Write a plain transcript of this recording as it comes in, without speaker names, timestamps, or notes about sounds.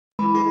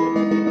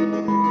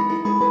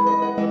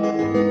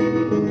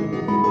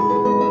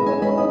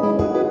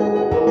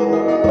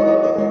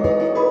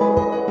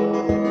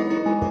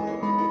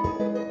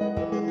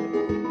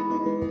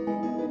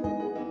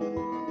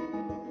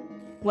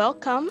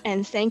Welcome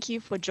and thank you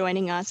for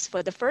joining us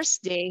for the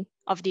first day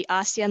of the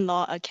ASEAN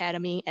Law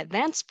Academy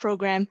Advanced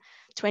Program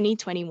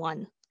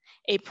 2021,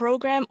 a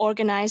program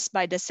organized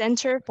by the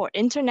Center for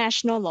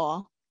International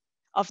Law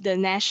of the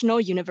National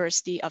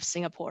University of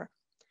Singapore.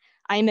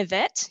 I'm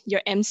Yvette,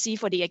 your MC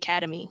for the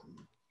Academy.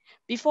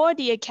 Before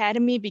the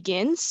Academy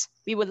begins,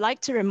 we would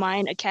like to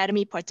remind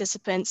Academy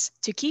participants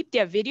to keep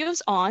their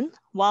videos on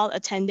while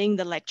attending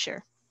the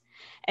lecture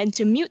and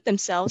to mute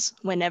themselves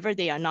whenever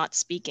they are not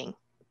speaking.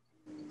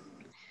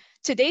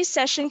 Today's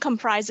session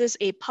comprises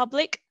a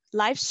public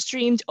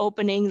live-streamed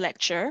opening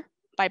lecture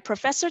by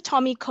Professor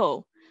Tommy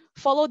Koh,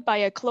 followed by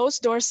a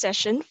closed-door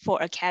session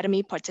for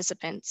Academy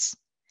participants.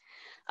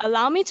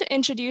 Allow me to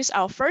introduce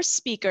our first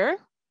speaker,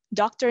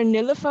 Dr.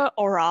 Nilofer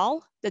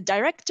Oral, the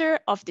Director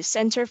of the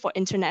Center for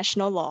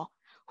International Law,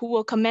 who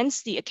will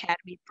commence the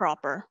Academy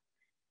proper.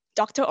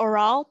 Dr.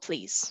 Oral,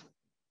 please.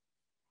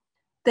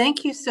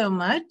 Thank you so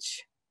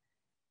much,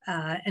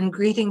 and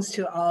greetings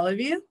to all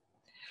of you.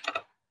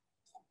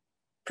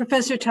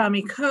 Professor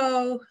Tommy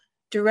Koh,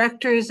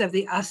 directors of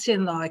the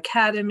ASEAN Law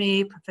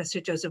Academy,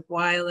 Professor Joseph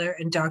Weiler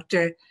and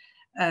Dr.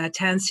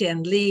 Tan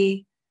Sien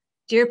Lee,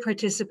 dear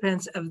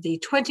participants of the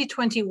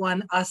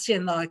 2021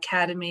 ASEAN Law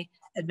Academy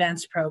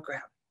Advanced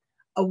Program.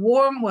 A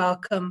warm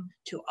welcome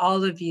to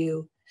all of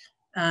you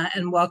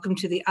and welcome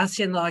to the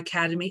ASEAN Law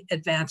Academy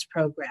Advanced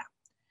Program.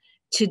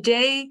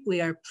 Today,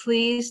 we are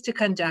pleased to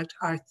conduct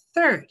our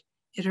third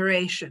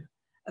iteration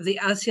of the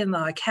ASEAN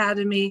Law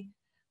Academy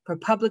for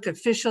public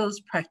officials,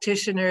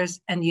 practitioners,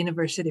 and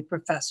university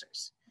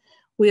professors.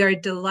 We are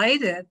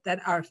delighted that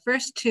our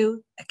first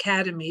two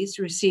academies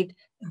received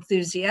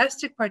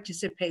enthusiastic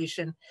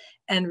participation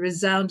and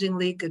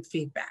resoundingly good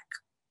feedback.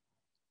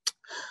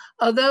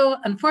 Although,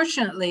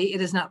 unfortunately, it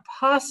is not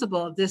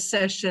possible this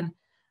session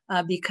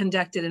be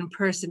conducted in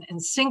person in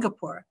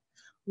Singapore,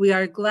 we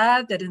are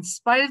glad that in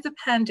spite of the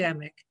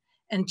pandemic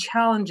and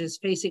challenges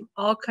facing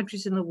all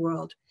countries in the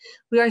world,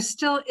 we are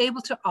still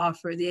able to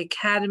offer the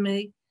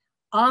Academy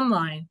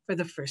online for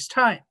the first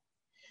time.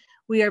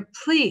 We are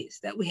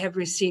pleased that we have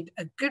received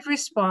a good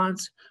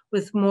response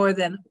with more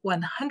than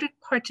 100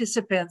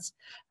 participants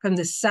from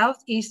the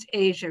Southeast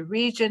Asia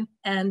region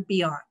and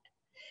beyond.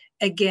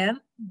 Again,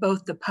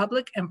 both the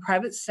public and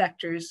private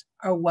sectors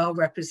are well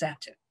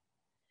represented.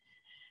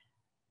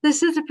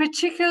 This is a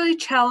particularly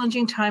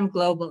challenging time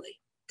globally,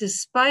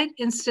 despite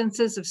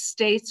instances of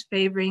states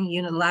favoring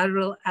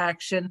unilateral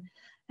action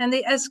and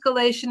the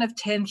escalation of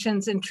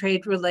tensions in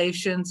trade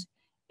relations.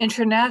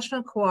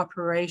 International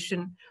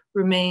cooperation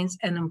remains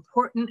an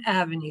important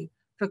avenue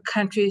for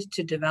countries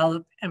to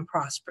develop and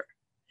prosper.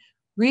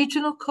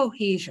 Regional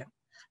cohesion,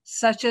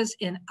 such as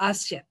in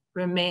ASEAN,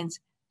 remains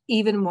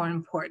even more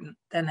important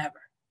than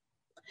ever.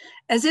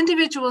 As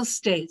individual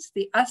states,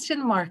 the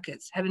ASEAN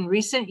markets have in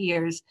recent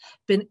years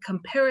been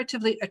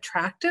comparatively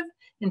attractive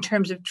in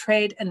terms of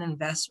trade and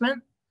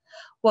investment.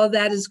 While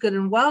that is good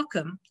and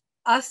welcome,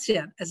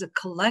 ASEAN as a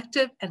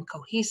collective and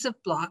cohesive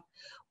bloc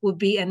will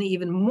be an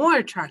even more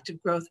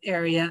attractive growth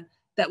area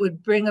that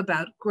would bring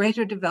about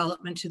greater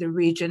development to the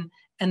region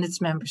and its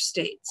member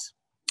states.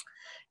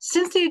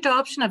 Since the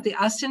adoption of the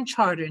ASEAN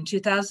Charter in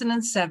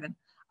 2007,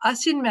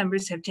 ASEAN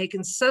members have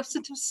taken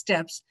substantive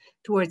steps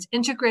towards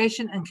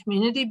integration and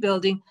community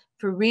building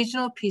for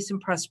regional peace and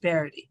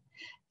prosperity.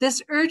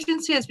 This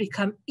urgency has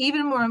become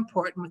even more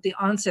important with the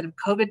onset of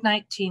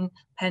COVID-19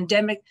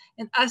 pandemic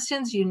and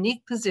ASEAN's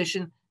unique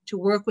position to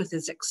work with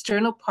its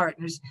external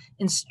partners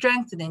in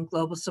strengthening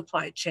global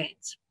supply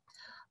chains.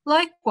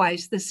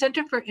 Likewise, the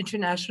Center for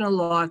International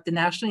Law at the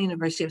National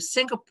University of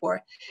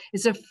Singapore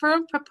is a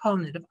firm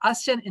proponent of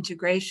ASEAN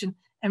integration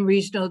and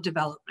regional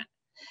development.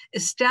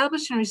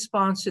 Established in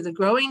response to the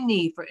growing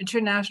need for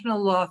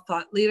international law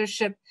thought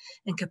leadership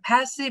and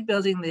capacity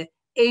building in the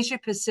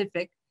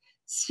Asia-Pacific,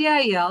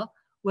 CIL,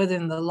 whether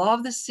in the law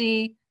of the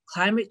sea,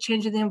 climate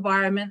change and the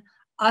environment,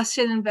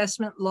 ASEAN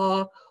investment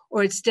law,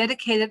 or its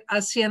dedicated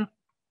ASEAN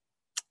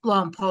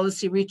Law and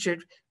Policy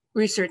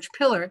Research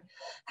Pillar,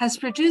 has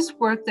produced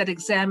work that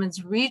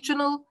examines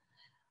regional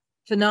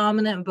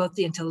phenomena in both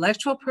the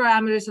intellectual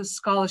parameters of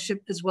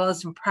scholarship as well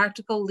as in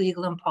practical,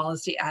 legal, and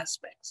policy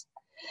aspects.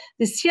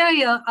 The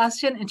CIL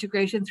ASEAN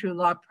Integration Through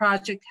Law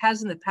project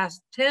has in the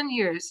past 10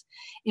 years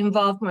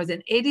involved more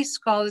than 80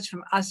 scholars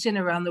from ASEAN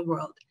around the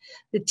world.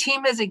 The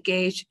team has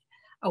engaged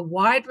a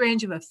wide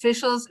range of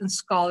officials and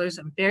scholars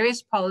on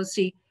various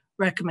policy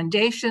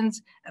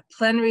recommendations at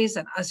plenaries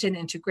on ASEAN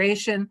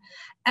integration,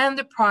 and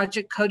the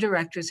project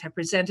co-directors have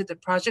presented the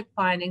project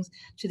findings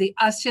to the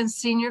ASEAN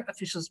senior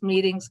officials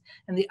meetings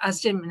and the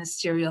ASEAN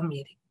ministerial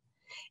meeting.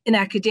 In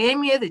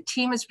academia, the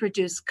team has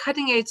produced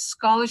cutting-edge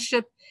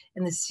scholarship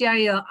in the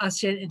CIL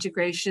ASEAN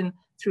Integration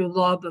Through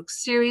Law book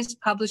series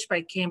published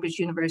by Cambridge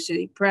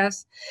University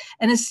Press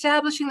and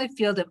establishing the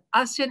field of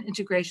ASEAN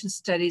integration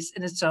studies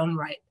in its own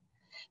right.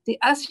 The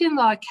ASEAN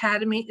Law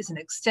Academy is an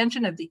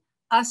extension of the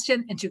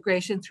ASEAN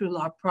Integration Through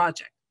Law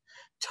project.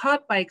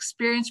 Taught by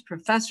experienced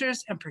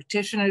professors and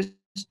practitioners,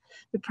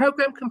 the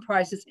program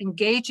comprises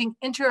engaging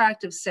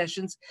interactive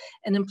sessions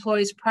and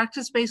employs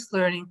practice-based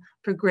learning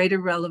for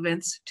greater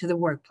relevance to the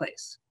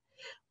workplace.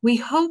 We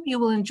hope you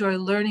will enjoy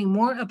learning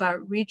more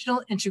about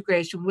regional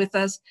integration with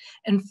us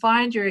and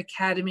find your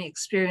academy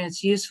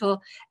experience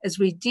useful as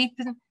we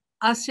deepen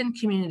ASEAN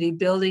community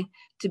building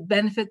to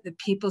benefit the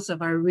peoples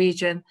of our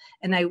region.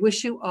 And I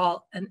wish you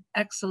all an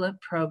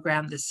excellent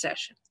program this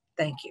session.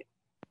 Thank you.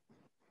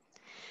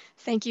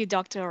 Thank you,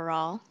 Dr.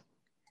 Oral.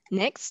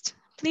 Next,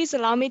 please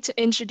allow me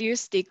to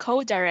introduce the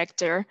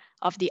co-director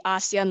of the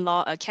ASEAN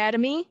Law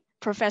Academy,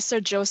 Professor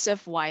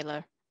Joseph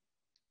Weiler.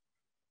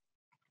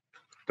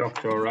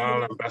 Dr.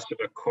 Oral,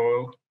 Ambassador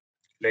Cole,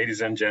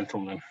 ladies and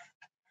gentlemen,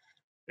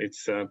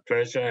 it's a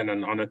pleasure and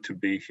an honor to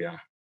be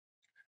here.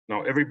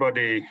 Now,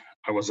 everybody,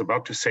 I was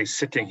about to say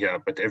sitting here,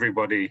 but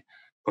everybody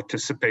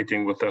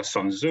participating with us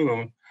on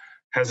Zoom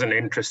has an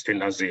interest in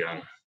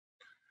ASEAN.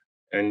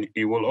 And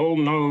you will all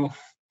know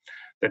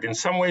that in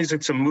some ways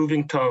it's a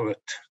moving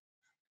target.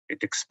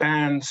 It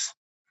expands,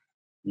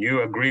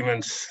 new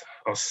agreements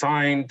are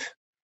signed,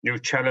 new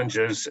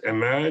challenges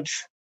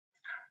emerge.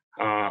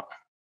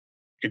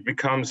 It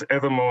becomes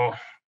ever more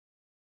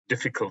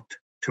difficult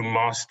to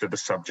master the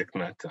subject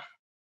matter.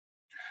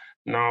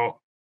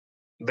 Now,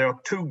 there are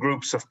two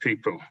groups of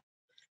people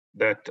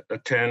that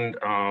attend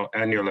our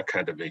annual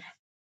academy.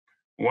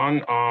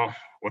 One are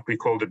what we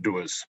call the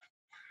doers,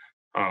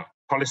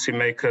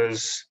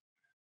 policymakers,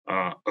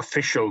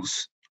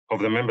 officials of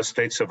the member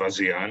states of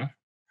ASEAN,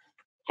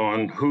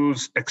 on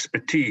whose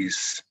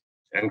expertise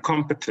and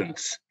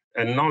competence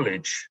and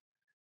knowledge,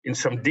 in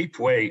some deep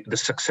way, the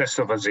success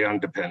of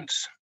ASEAN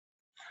depends.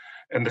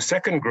 And the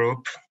second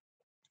group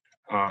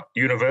are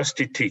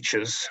university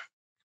teachers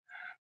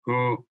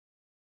who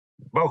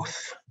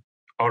both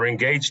are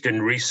engaged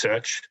in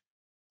research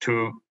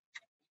to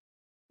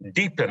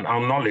deepen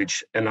our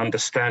knowledge and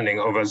understanding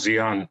of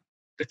ASEAN,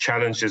 the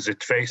challenges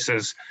it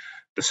faces,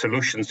 the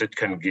solutions it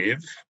can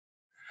give,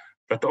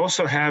 but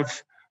also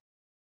have,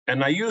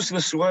 and I use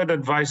this word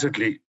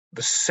advisedly,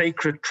 the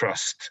sacred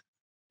trust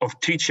of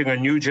teaching a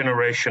new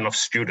generation of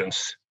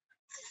students,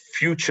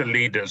 future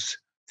leaders,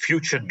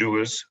 future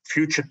doers,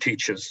 future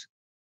teachers,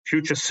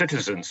 future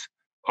citizens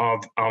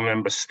of our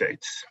member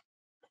states.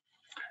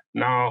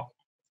 Now,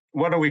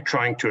 what are we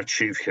trying to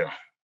achieve here?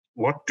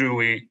 What do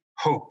we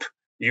hope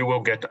you will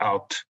get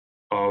out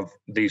of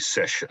these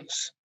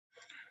sessions?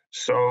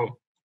 So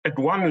at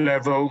one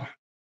level,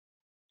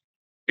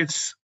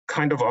 it's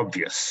kind of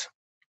obvious.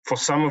 For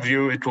some of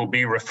you, it will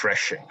be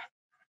refreshing.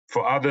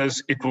 For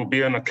others, it will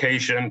be an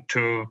occasion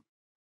to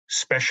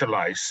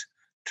specialize,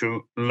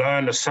 to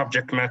learn a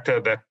subject matter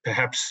that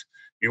perhaps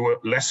you were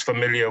less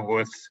familiar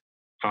with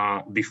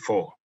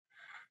before.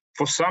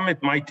 For some,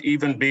 it might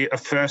even be a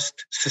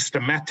first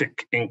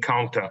systematic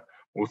encounter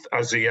with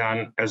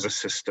ASEAN as a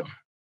system.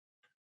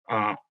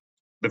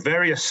 The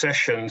various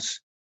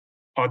sessions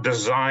are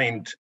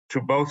designed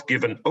to both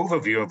give an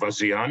overview of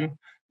ASEAN,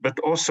 but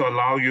also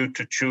allow you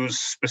to choose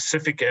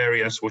specific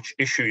areas which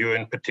issue you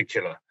in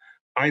particular,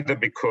 either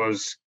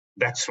because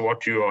that's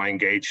what you are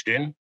engaged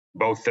in,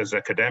 both as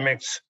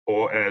academics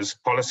or as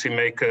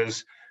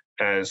policymakers,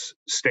 as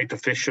state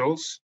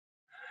officials,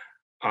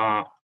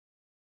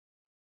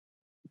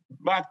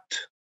 but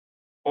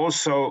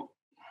also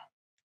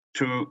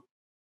to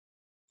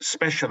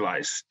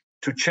specialize,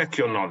 to check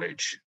your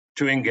knowledge,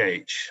 to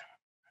engage.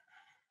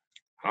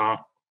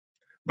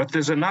 But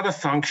there's another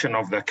function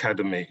of the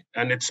academy,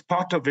 and it's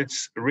part of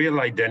its real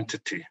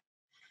identity.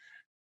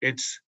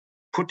 It's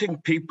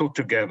putting people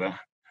together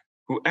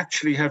who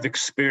actually have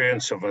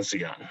experience of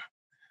ASEAN.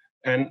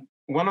 And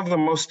one of the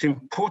most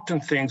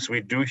important things we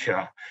do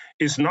here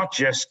is not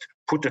just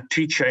put a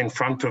teacher in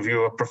front of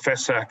you, a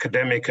professor,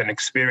 academic, and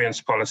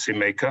experienced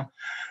policymaker,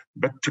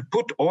 but to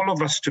put all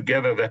of us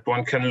together that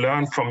one can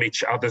learn from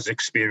each other's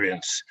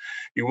experience.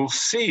 You will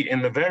see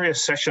in the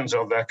various sessions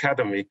of the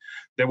academy,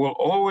 there will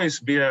always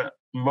be a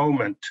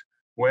moment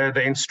where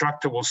the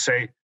instructor will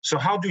say, so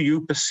how do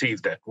you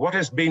perceive that? What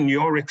has been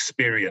your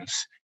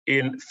experience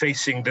in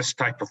facing this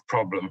type of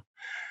problem?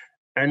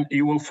 And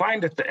you will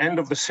find at the end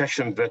of the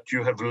session that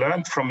you have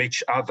learned from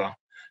each other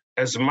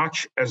as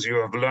much as you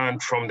have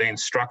learned from the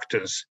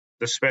instructors,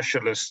 the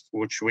specialists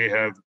which we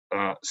have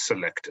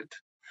selected.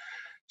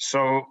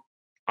 So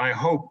I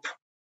hope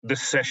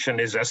this session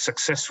is as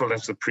successful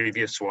as the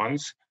previous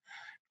ones.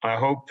 I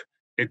hope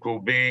it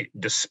will be,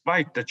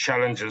 despite the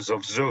challenges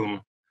of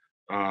Zoom,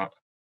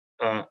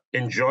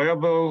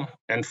 enjoyable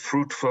and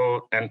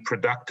fruitful and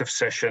productive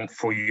session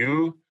for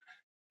you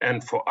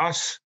and for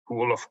us, who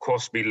will of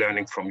course be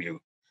learning from you.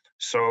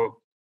 So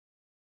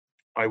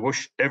I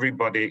wish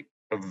everybody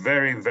a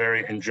very,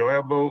 very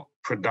enjoyable,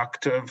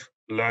 productive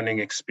learning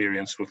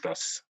experience with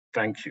us.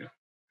 Thank you.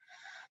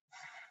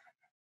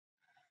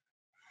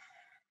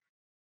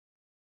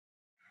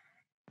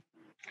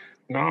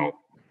 Now,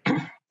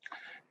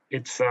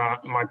 it's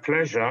my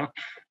pleasure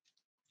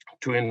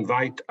to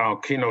invite our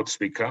keynote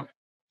speaker,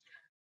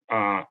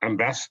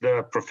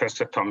 Ambassador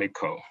Professor Tommy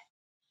Ko.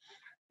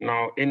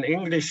 Now, in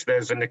English,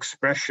 there's an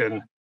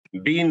expression,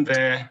 been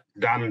there,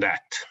 done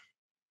that.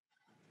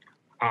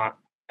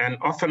 And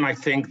often I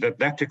think that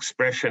that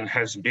expression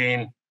has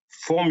been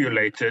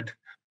formulated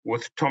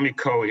with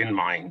Tomiko in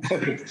mind.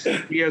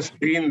 He has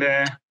been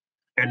there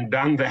and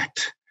done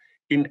that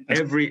in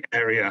every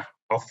area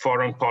of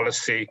foreign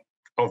policy,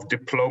 of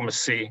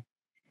diplomacy.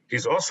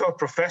 He's also a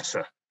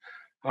professor.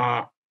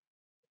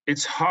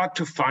 It's hard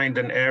to find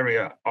an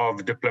area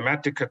of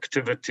diplomatic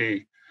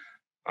activity,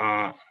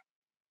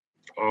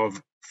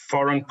 of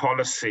foreign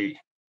policy,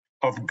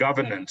 of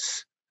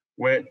governance,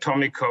 where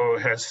Tomiko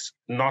has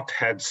not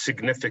had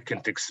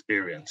significant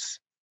experience.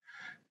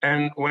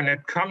 And when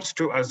it comes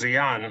to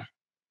ASEAN,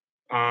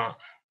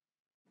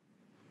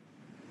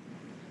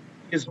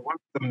 he's one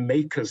of the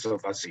makers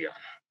of ASEAN.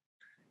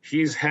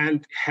 He's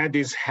had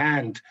his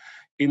hand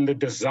in the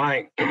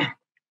design,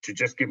 to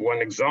just give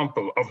one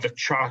example, of the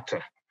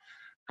charter.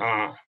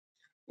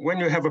 When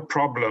you have a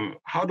problem,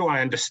 how do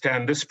I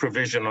understand this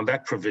provision or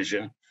that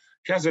provision?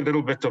 Here's a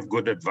little bit of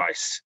good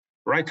advice.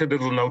 Write a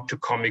little note to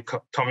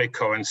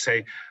Tomiko and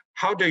say,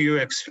 how do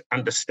you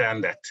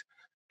understand that?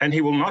 And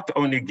he will not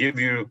only give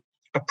you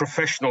a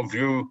professional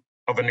view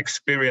of an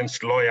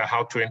experienced lawyer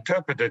how to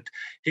interpret it,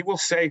 he will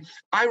say,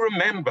 I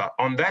remember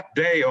on that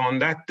day,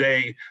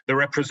 the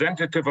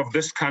representative of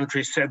this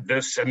country said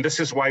this, and this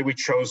is why we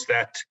chose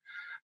that.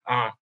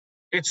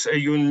 It's a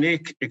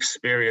unique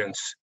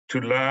experience to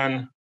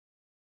learn,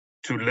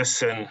 to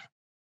listen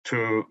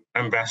to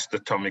Ambassador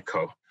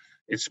Tomiko.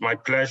 It's my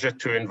pleasure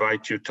to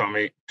invite you,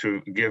 Tommy,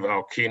 to give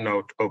our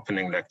keynote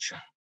opening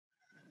lecture.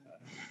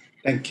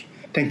 Thank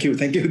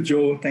you,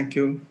 Joe. Thank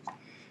you.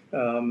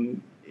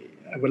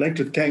 I would like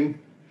to thank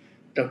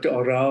Dr.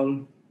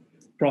 Oral,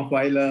 Prof.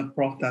 Weiler,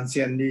 Prof. Tan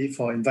Sien Lee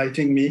for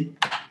inviting me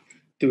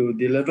to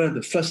deliver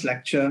the first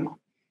lecture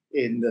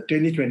in the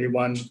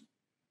 2021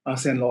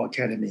 ASEAN Law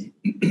Academy.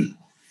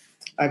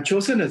 I've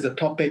chosen as the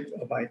topic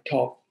of my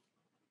talk,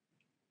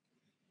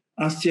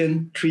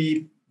 ASEAN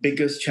three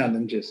biggest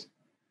challenges.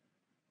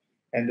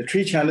 And the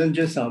three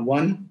challenges are: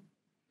 one,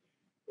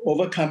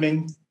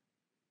 overcoming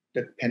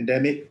the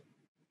pandemic;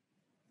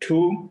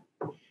 two,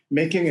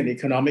 making an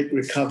economic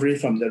recovery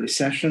from the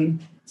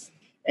recession;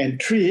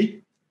 and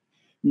three,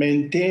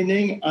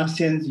 maintaining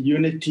ASEAN's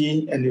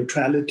unity and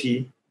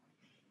neutrality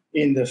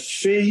in the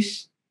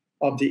face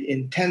of the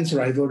intense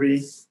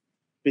rivalry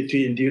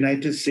between the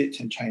United States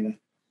and China.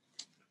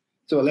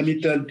 So let me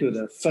turn to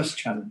the first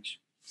challenge.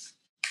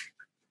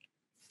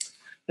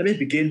 Let me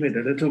begin with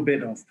a little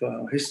bit of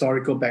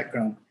historical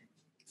background.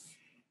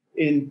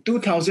 In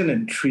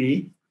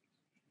 2003,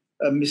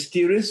 a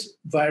mysterious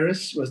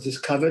virus was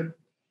discovered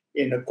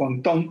in the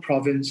Guangdong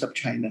province of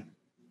China.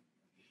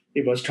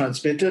 It was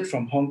transmitted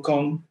to Hong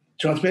Kong,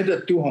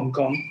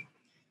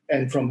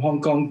 and from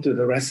Hong Kong to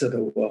the rest of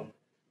the world.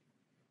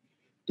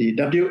 The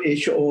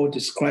WHO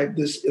described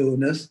this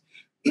illness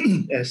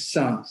as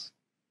SARS.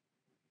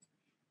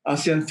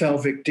 ASEAN fell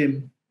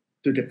victim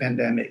to the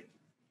pandemic.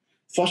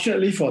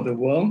 Fortunately for the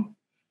world,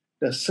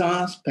 the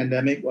SARS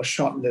pandemic was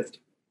short-lived.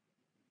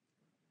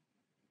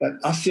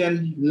 But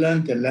ASEAN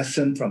learned a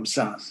lesson from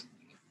SARS.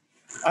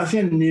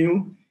 ASEAN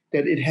knew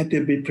that it had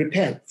to be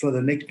prepared for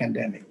the next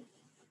pandemic.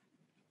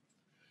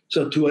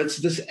 So towards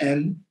this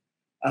end,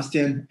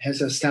 ASEAN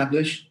has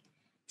established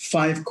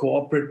 5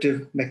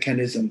 cooperative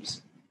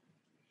mechanisms.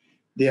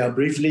 They are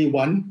briefly: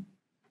 1,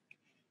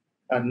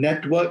 a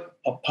network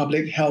of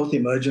public health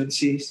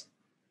emergencies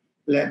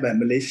led by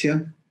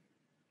Malaysia;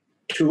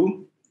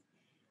 2,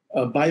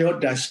 a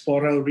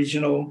biodiaspora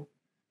regional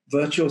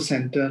virtual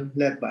center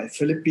led by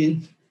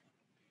Philippines;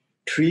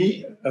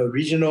 3, a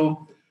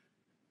regional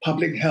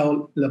public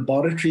health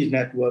laboratory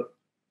network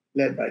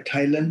led by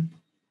Thailand;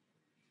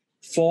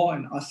 4,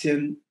 an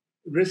ASEAN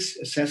risk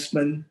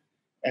assessment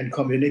and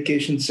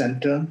communication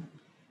center;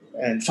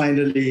 and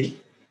finally,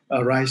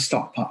 a rice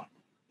stockpile.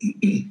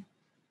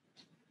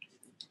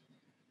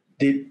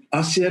 Did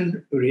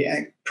ASEAN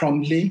react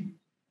promptly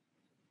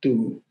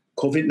to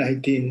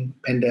COVID-19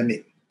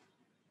 pandemic?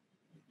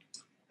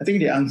 I think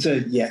the answer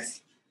is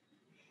yes.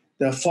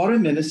 The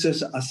foreign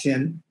ministers of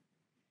ASEAN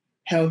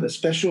held a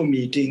special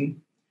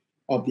meeting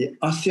of the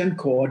ASEAN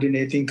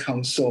Coordinating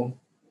Council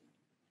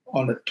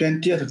on the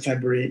 20th of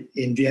February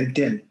in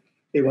Vientiane.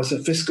 It was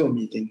a fiscal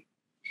meeting.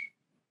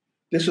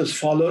 This was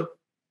followed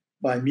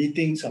by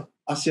meetings of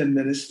ASEAN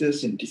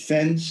ministers in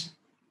defense,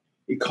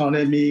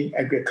 economy,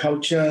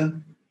 agriculture,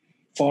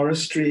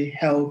 forestry,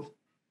 health,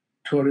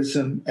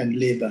 tourism, and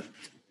labor.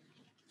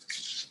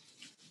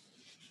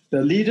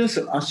 The leaders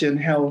of ASEAN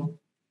held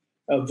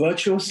a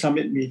virtual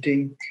summit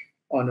meeting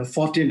on the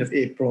 14th of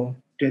April,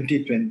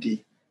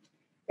 2020.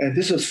 And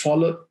this was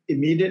followed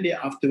immediately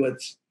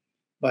afterwards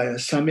by a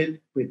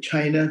summit with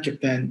China,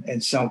 Japan,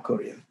 and South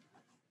Korea.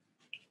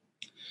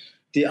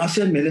 The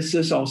ASEAN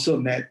ministers also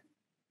met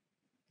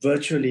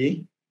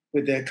virtually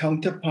with their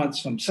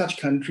counterparts from such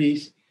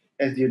countries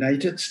as the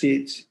United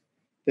States,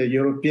 the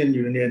European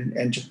Union,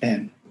 and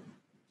Japan.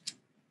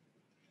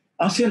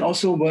 ASEAN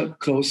also worked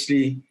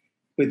closely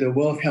with the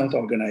World Health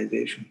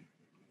Organization.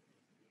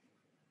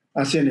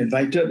 ASEAN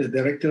invited the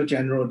Director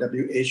General of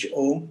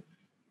WHO,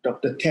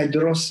 Dr.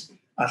 Tedros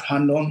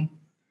Adhanom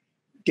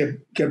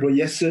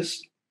Ghebreyesus,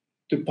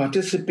 to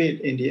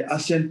participate in the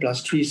ASEAN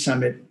 +3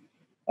 summit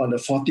on the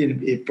 14th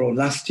of April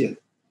last year.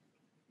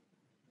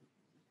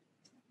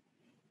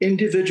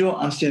 Individual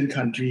ASEAN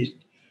countries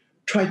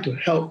tried to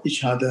help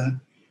each other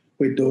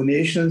with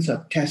donations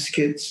of test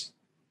kits,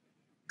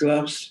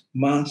 gloves,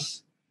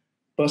 masks,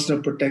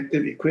 personal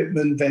protective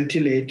equipment,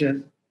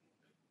 ventilators,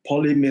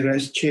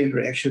 polymerase chain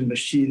reaction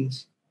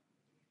machines,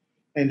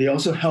 and they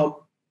also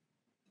helped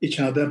each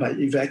other by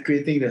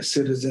evacuating their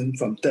citizens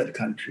from third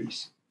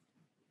countries.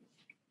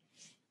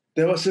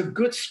 There was a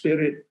good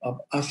spirit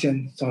of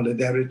ASEAN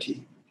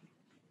solidarity.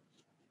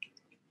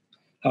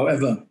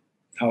 However,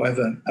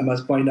 I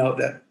must point out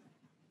that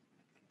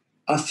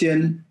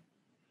ASEAN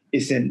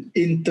is an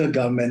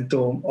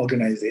intergovernmental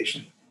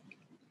organization.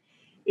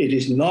 It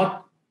is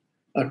not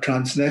a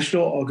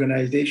transnational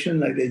organization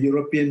like the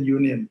European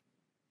Union.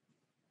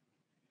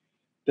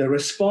 The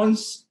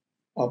response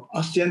of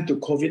ASEAN to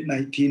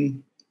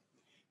COVID-19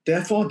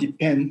 therefore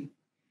depends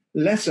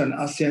less on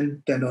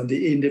ASEAN than on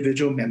the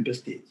individual member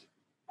states.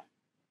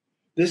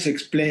 This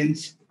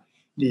explains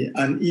the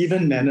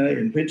uneven manner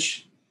in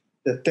which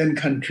the 10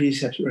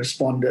 countries have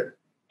responded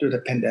to the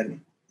pandemic.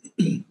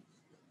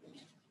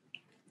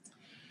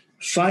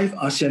 5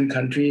 ASEAN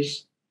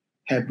countries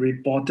have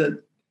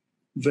reported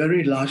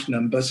very large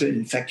numbers of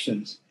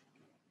infections.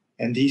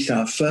 And these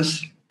are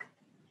first,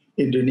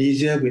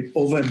 Indonesia with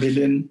over 1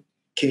 million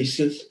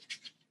cases,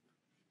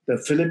 the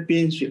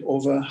Philippines with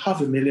over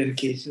 500,000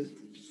 cases,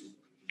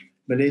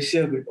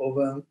 Malaysia with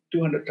over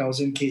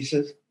 200,000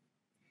 cases,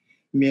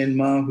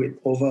 Myanmar with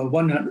over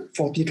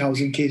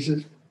 140,000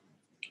 cases,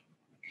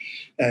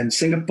 and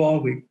Singapore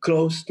with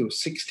close to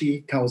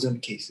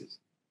 60,000 cases.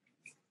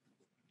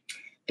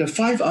 The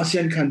 5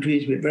 ASEAN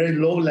countries with very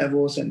low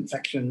levels of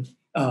infection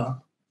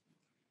are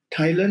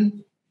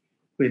Thailand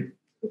with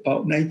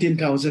about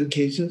 19,000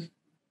 cases,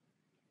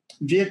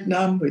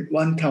 Vietnam with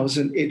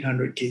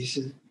 1,800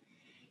 cases,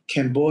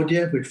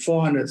 Cambodia with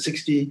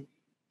 460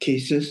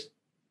 cases,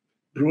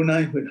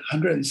 Brunei with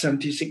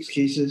 176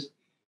 cases,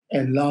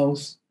 and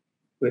Laos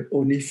with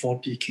only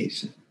 40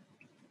 cases.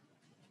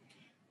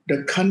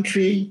 The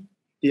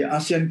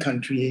ASEAN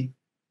country,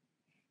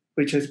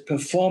 which has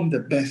performed the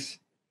best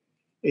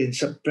in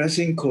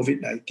suppressing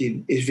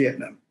COVID-19 is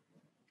Vietnam.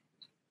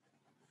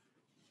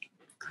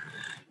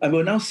 I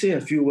will now say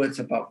a few words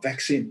about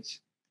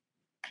vaccines.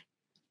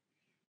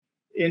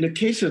 In the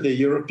case of the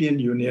European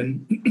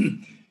Union,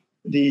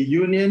 the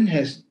Union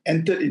has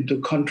entered into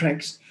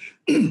contracts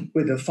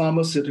with the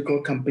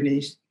pharmaceutical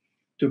companies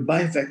to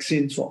buy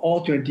vaccines for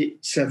all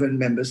 27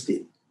 member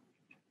states.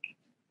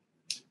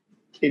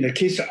 In the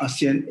case of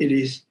ASEAN, it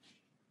is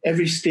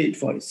every state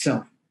for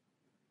itself.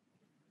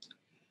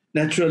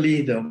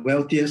 Naturally, the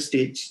wealthier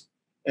states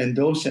and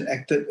those that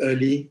acted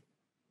early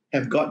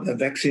have got the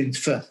vaccines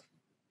first.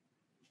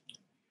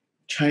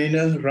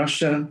 China,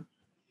 Russia,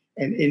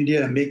 and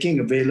India are making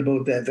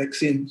available their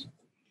vaccines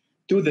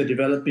to the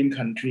developing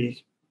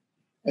countries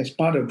as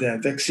part of their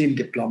vaccine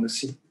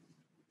diplomacy.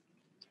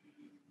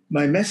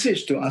 My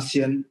message to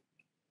ASEAN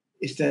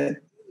is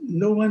that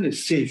no one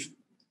is safe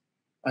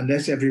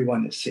unless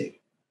everyone is safe.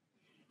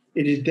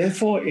 It is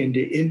therefore in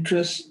the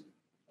interest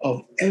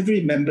of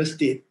every member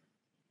state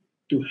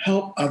to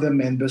help other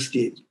member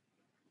states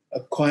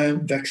acquire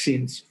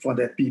vaccines for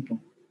their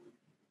people.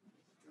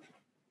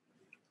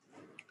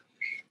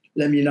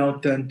 Let me now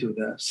turn to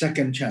the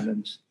second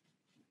challenge.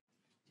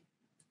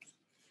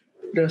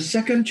 The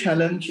second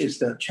challenge is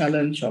the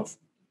challenge of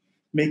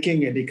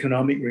making an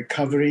economic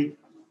recovery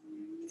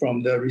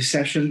from the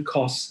recession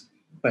caused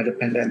by the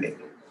pandemic.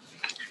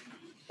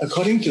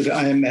 According to the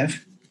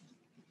IMF,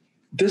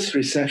 this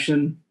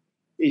recession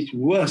is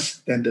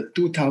worse than the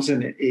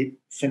 2008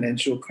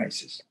 financial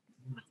crisis.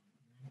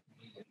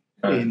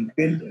 In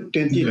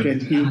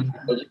 2020,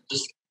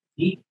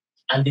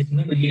 and this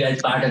may be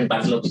as part and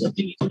parcel of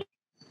subsidy.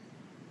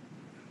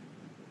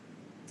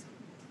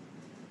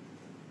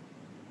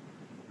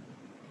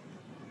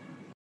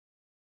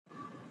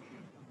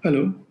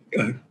 Hello,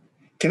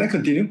 can I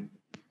continue?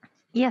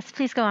 Yes,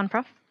 please go on,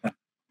 Prof.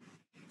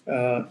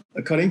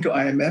 According to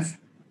IMF,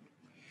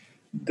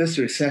 this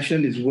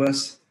recession is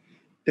worse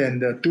than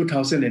the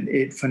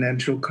 2008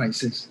 financial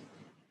crisis.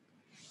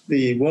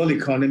 The world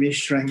economy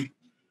shrank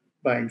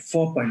by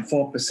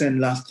 4.4%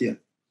 last year.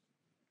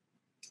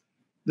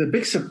 The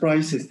big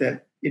surprise is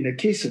that in the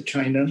case of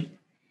China,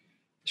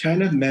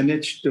 China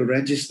managed to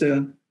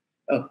register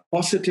a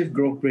positive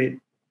growth rate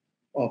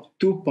of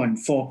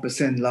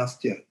 2.4%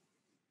 last year.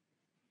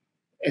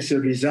 As a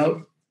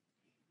result,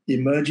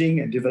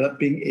 emerging and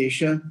developing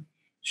Asia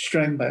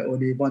shrank by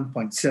only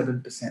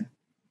 1.7%.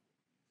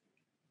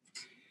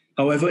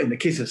 However, in the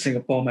case of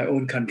Singapore, my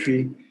own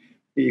country,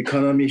 the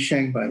economy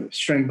shrank by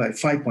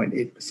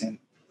 5.8%.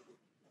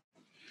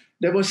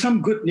 There was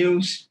some good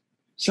news,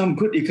 some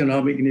good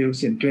economic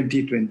news in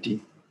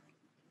 2020.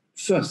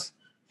 First,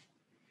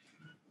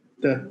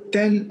 the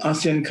 10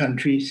 ASEAN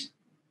countries,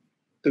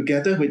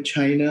 together with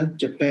China,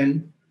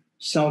 Japan,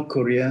 South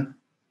Korea,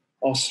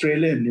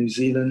 Australia, and New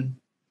Zealand,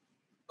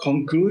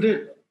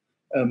 concluded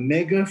a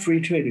mega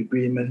free trade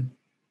agreement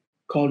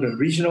called the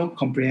Regional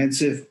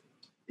Comprehensive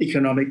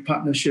Economic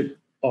Partnership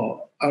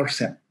or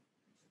RCEP.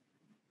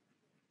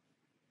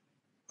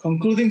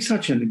 Concluding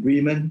such an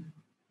agreement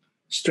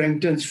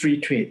strengthens free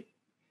trade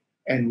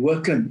and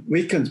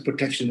weakens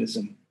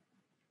protectionism.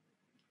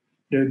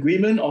 The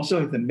agreement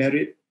also has the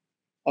merit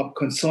of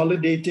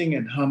consolidating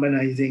and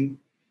harmonizing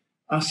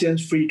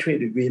ASEAN's free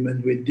trade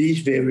agreement with these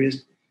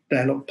various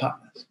dialogue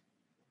partners.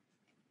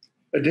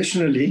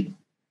 Additionally,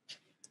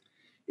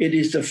 it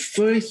is the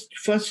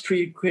first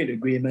free trade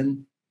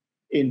agreement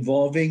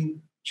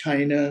involving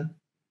China,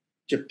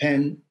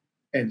 Japan,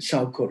 and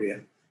South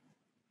Korea.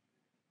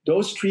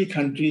 Those three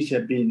countries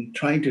have been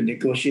trying to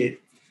negotiate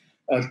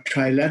a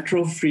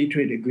trilateral free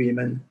trade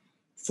agreement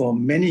for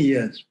many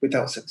years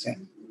without success.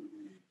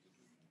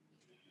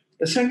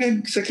 The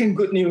second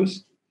good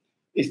news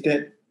is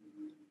that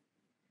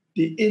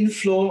the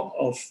inflow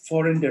of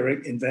foreign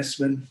direct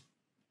investment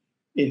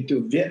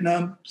into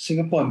Vietnam,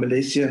 Singapore, and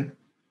Malaysia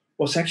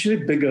was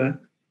actually bigger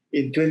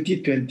in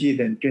 2020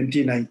 than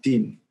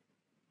 2019.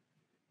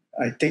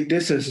 I take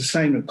this as a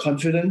sign of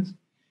confidence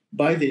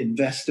by the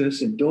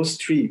investors in those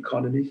three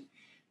economies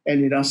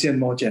and in ASEAN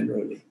more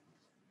generally.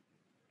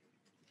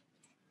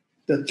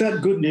 The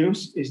third good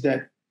news is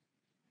that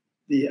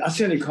the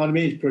ASEAN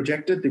economy is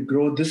projected to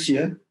grow this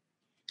year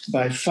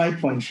by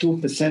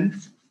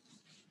 5.2%.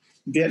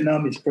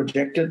 Vietnam is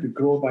projected to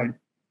grow by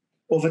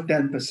over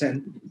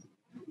 10%,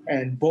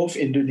 and both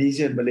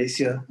Indonesia and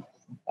Malaysia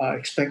are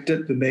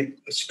expected to make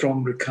a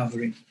strong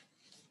recovery.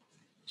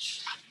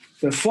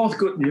 The fourth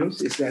good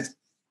news is that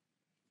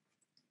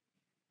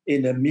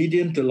in the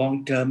medium to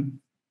long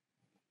term,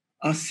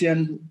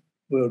 ASEAN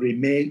will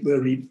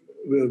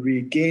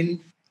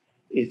regain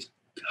its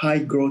high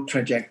growth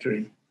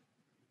trajectory.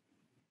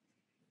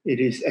 It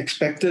is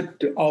expected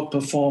to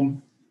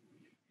outperform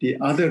the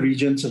other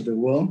regions of the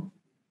world,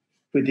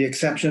 with the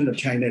exception of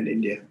China and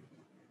India.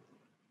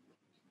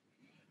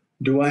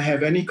 Do I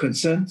have any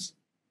concerns?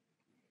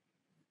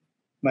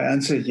 My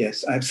answer is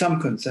yes, I have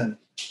some concerns.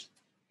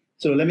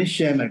 So let me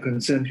share my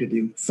concerns with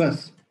you.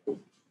 First,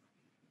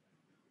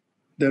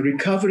 the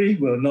recovery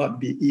will not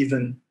be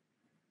even.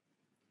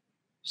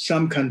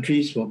 Some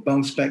countries will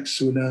bounce back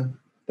sooner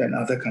than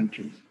other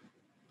countries.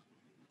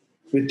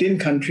 Within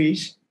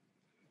countries,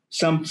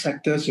 some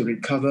sectors will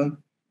recover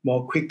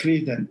more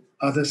quickly than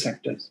other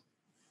sectors.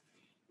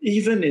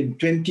 Even in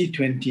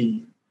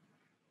 2020,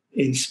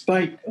 in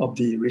spite of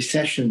the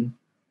recession,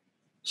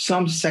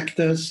 some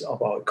sectors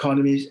of our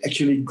economies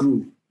actually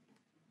grew.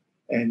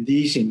 And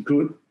these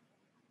include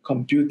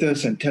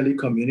computers and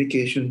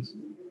telecommunications,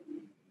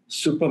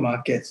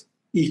 supermarkets,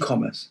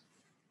 e-commerce.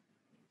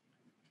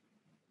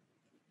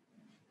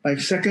 My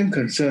second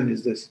concern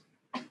is this.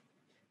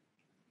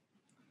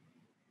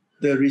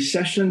 The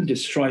recession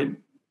destroyed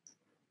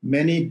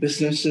many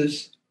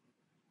businesses,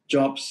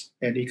 jobs,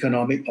 and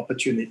economic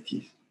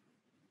opportunities.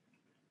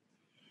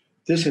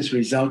 This has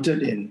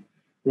resulted in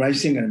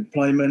rising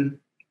unemployment,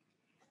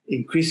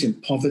 increase in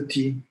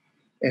poverty,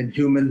 and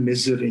human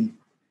misery.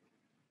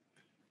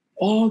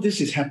 All this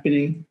is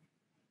happening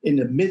in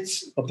the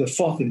midst of the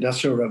fourth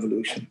industrial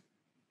revolution.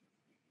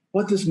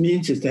 What this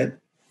means is that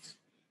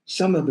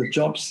some of the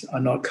jobs are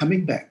not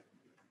coming back.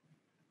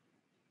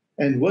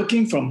 And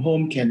working from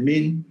home can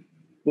mean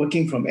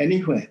working from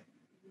anywhere.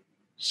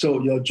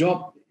 So your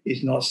job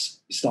is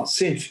not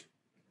safe.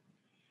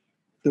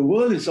 The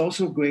world is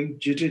also going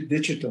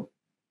digital.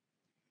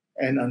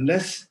 And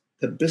unless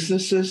the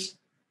businesses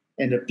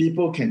and the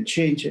people can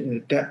change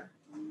and adapt,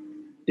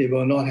 they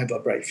will not have a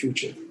bright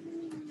future.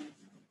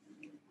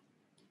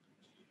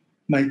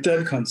 My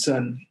third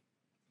concern,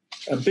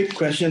 a big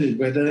question is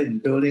whether in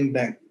building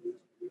back,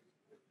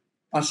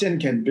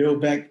 ASEAN can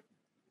build back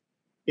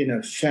in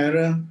a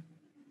fairer,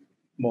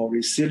 more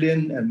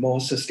resilient, and more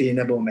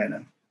sustainable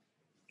manner.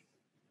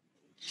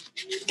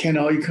 Can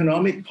our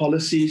economic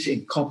policies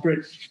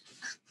incorporate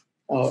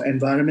our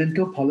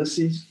environmental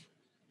policies?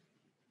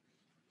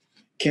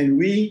 Can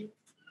we,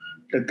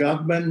 the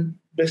government,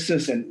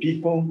 business, and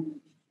people,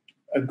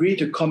 agree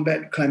to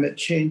combat climate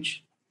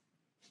change,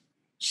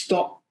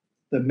 stop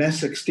the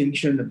mass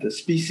extinction of the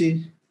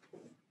species,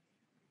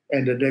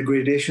 and the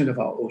degradation of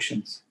our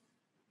oceans?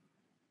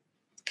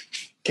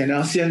 Can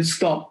ASEAN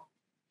stop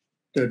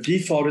the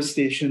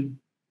deforestation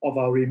of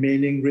our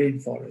remaining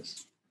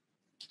rainforests?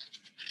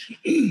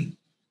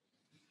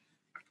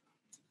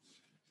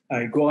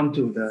 I go on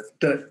to the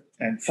third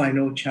and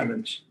final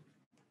challenge.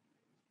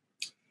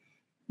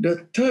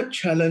 The third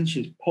challenge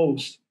is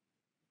posed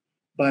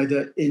by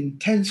the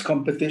intense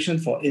competition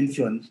for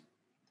influence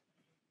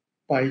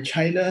by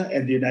China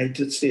and the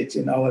United States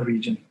in our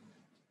region.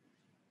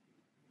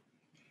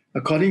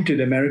 According to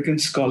the American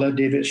scholar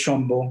David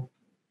Schomburg,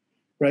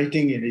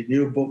 writing in a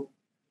new book,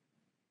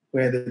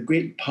 Where the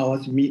Great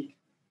Powers Meet,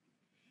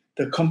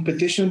 the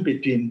competition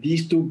between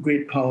these two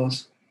great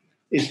powers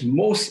is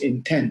most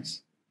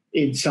intense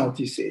in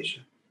Southeast Asia.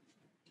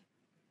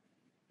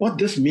 What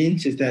this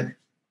means is that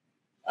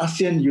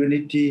ASEAN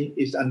unity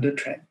is under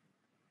threat.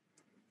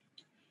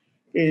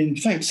 In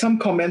fact, some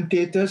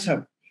commentators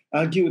have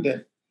argued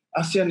that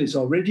ASEAN is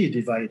already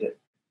divided.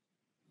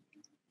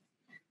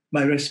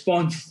 My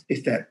response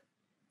is that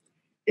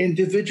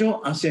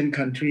individual ASEAN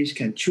countries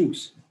can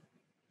choose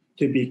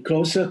to be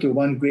closer to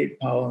one great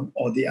power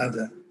or the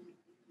other.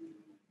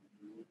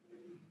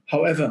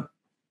 However,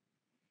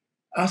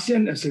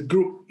 ASEAN as a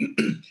group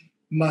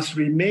must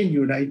remain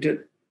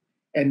united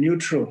and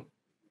neutral.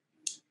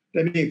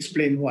 Let me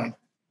explain why.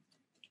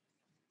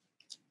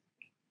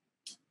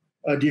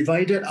 A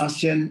divided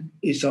ASEAN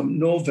is of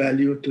no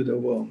value to the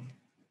world.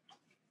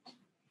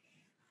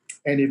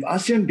 And if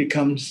ASEAN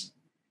becomes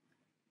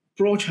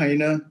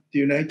pro-China, the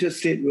United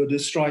States will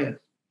destroy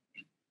it.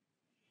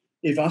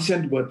 If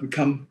ASEAN were to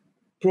become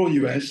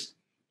pro-US,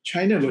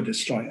 China will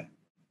destroy it.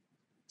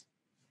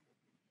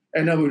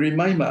 And I will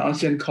remind my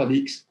ASEAN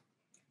colleagues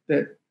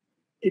that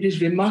it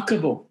is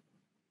remarkable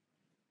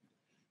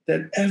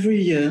that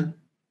every year,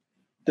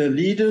 the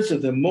leaders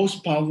of the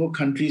most powerful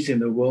countries in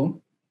the world,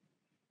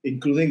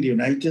 including the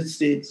United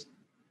States,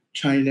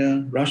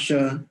 China,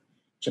 Russia,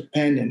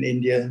 Japan, and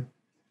India,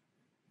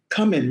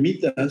 come and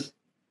meet us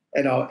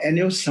at our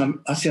annual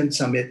ASEAN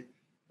Summit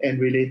and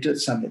related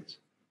summits.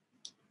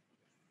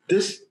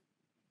 This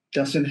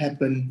doesn't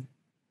happen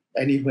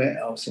anywhere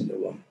else in the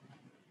world.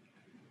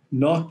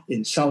 Not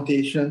in South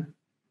Asia,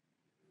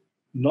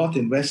 not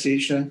in West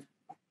Asia,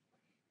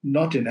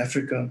 not in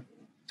Africa,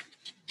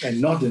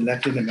 and not in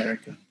Latin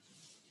America.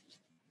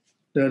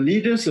 The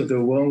leaders of the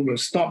world will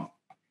stop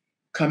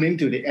coming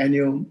to the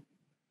annual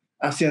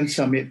ASEAN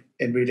Summit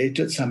and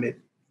related summit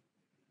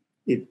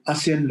if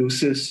ASEAN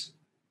loses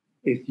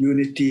its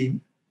unity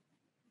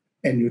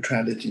and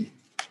neutrality.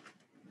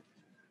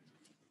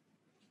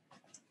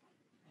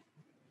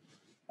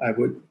 I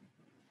would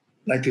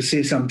like to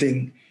say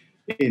something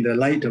in the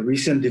light of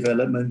recent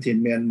development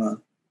in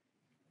Myanmar.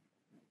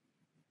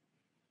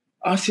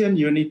 ASEAN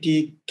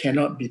unity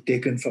cannot be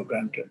taken for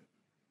granted.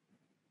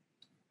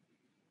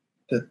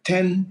 The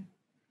 10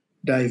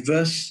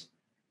 diverse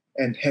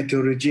and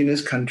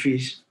heterogeneous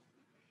countries,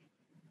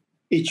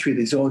 each with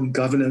its own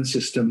governance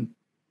system,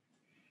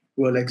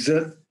 will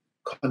exert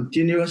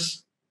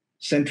continuous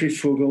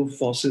centrifugal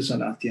forces on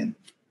ASEAN.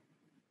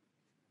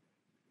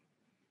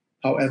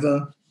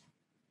 However,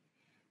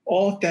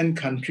 all 10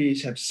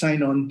 countries have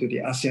signed on to the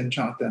ASEAN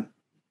Charter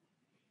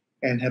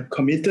and have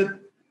committed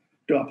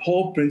to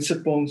uphold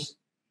principles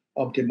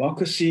of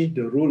democracy,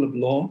 the rule of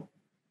law,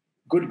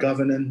 good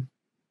governance,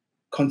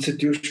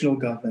 constitutional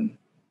governance,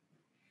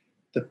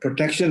 the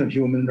protection of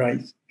human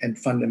rights, and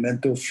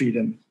fundamental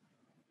freedom.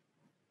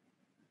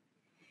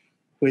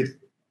 With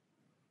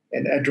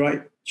an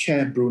adroit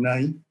Chair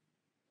Brunei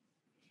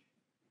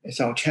as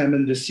our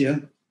chairman this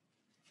year,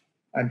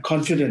 I'm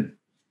confident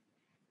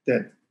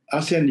that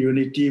ASEAN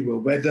unity will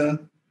weather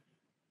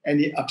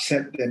any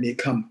upset that may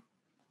come.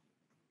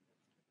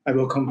 I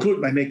will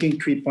conclude by making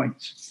 3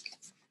 points.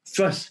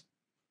 First,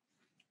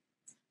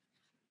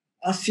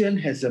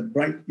 ASEAN has a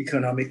bright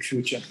economic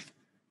future.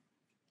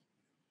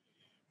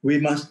 We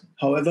must,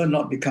 however,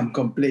 not become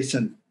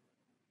complacent.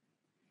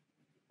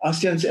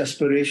 ASEAN's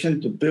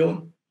aspiration to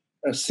build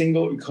a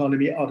single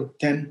economy out of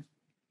 10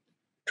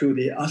 through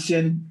the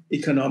ASEAN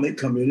Economic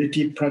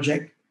Community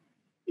Project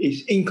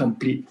is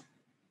incomplete.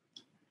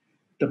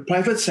 The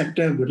private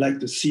sector would like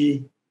to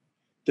see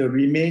the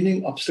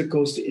remaining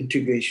obstacles to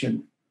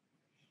integration,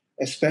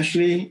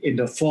 especially in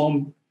the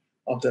form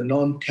of the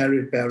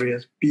non-tariff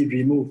barriers, be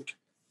removed.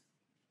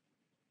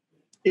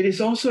 It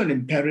is also an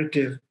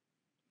imperative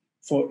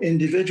for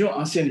individual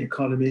ASEAN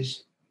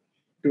economies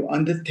to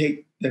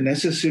undertake the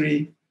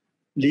necessary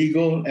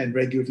legal and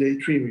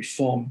regulatory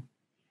reform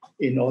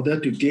in order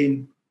to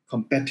gain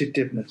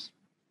competitiveness.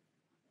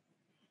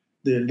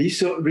 The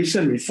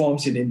recent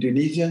reforms in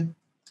Indonesia,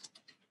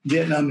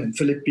 Vietnam, and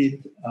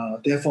Philippines are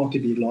therefore to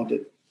be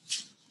lauded.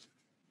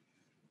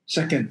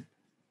 Second,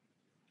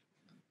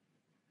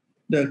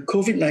 the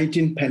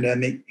COVID-19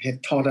 pandemic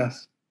had taught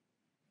us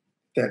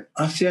that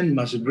ASEAN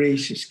must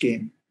raise its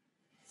game.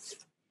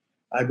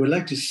 I would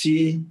like to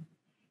see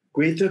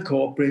greater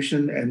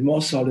cooperation and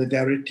more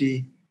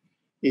solidarity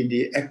in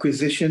the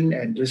acquisition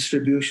and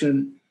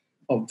distribution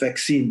of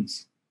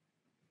vaccines.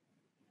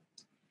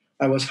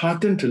 I was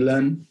heartened to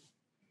learn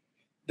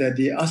that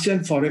the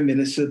ASEAN foreign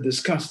ministers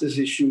discussed this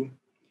issue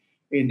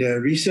in their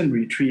recent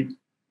retreat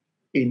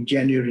in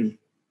January,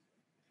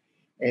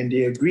 and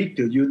they agreed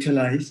to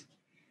utilize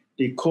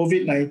the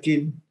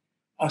COVID-19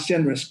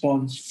 ASEAN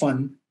Response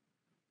Fund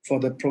for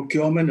the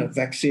procurement of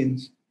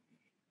vaccines,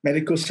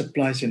 medical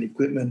supplies, and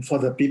equipment for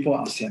the people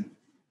of ASEAN.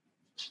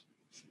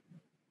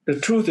 The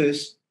truth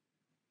is,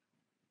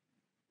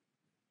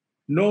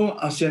 no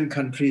ASEAN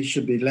country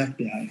should be left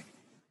behind,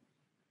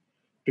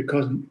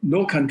 because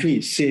no country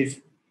is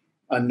safe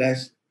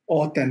unless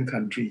all 10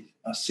 countries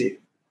are safe.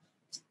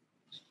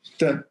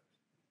 Third,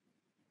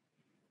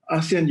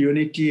 ASEAN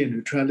unity and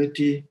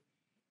neutrality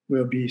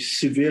will be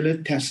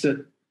severely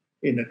tested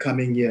in the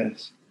coming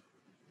years.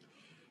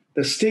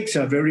 The stakes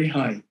are very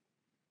high.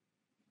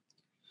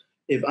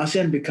 If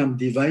ASEAN becomes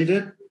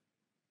divided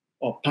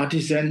or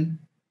partisan,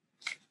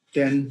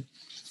 then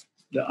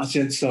the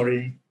ASEAN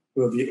story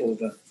will be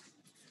over.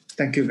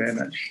 Thank you very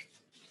much.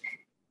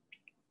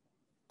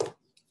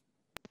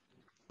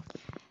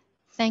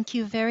 Thank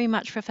you very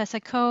much, Professor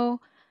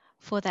Koh,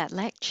 for that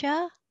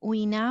lecture.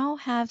 We now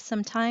have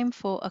some time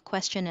for a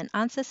question and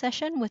answer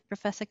session with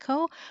Professor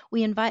Koh.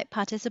 We invite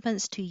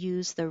participants to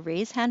use the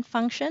raise hand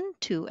function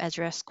to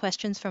address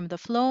questions from the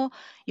floor.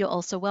 You're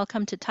also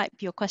welcome to type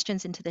your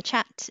questions into the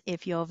chat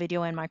if your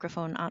video and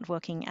microphone aren't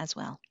working as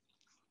well.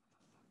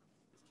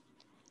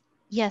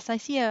 Yes, I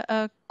see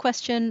a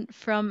question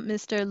from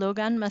Mr.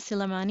 Logan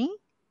Masilamani.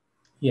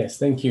 Yes,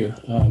 thank you.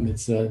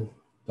 It's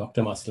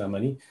Dr.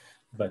 Masilamani.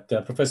 But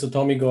Professor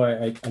Tomigo,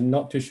 I'm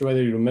not too sure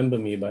whether you remember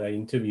me, but I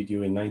interviewed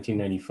you in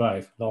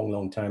 1995,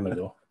 long time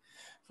ago,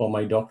 for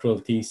my doctoral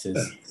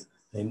thesis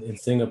in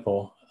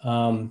Singapore.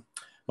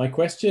 My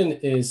question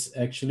is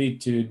actually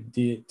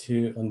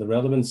on the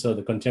relevance of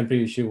the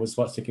contemporary issue was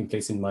what's taking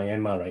place in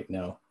Myanmar right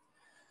now.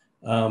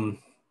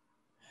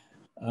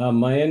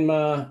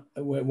 Myanmar,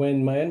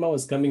 when Myanmar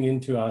was coming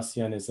into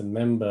ASEAN as a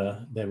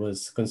member, there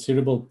was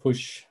considerable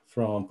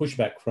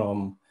pushback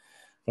from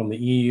the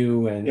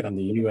EU and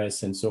the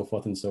US and so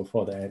forth and so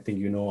forth. I think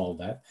you know all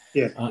that.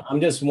 Yeah.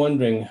 I'm just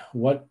wondering,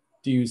 what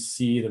do you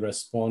see the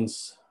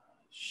response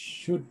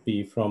should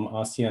be from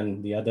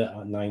ASEAN, the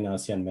other 9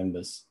 ASEAN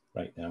members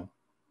right now?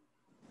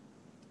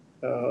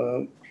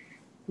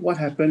 What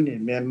happened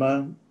in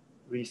Myanmar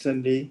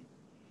recently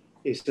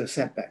is the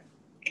setback.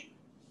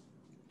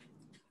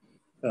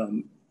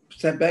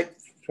 Setback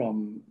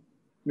from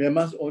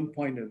Myanmar's own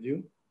point of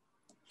view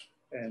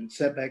and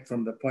setback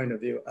from the point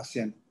of view of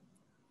ASEAN.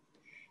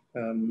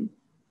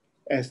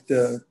 As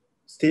the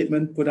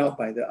statement put out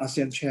by the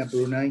ASEAN Chair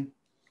Brunei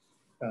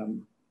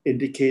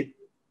indicate,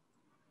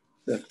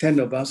 the 10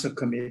 of us are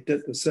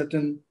committed to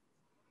certain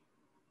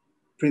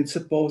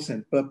principles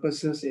and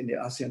purposes in the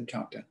ASEAN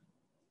Charter.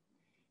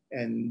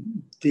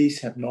 And these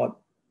have not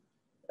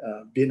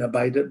been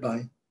abided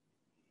by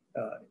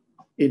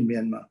in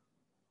Myanmar.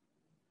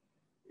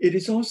 It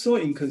is also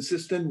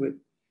inconsistent with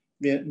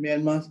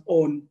Myanmar's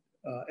own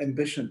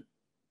ambition.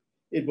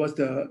 It was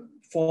the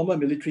former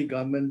military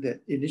government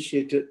that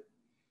initiated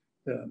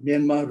the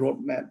Myanmar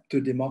roadmap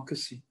to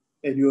democracy.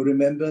 And you'll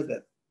remember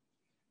that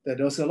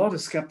there was a lot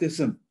of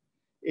skepticism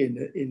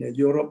in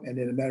Europe and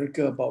in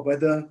America about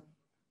whether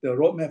the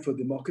roadmap for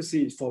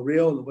democracy is for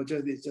real or whether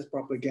it's just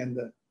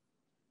propaganda.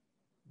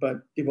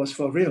 But it was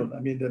for real.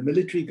 I mean, the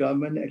military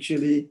government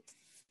actually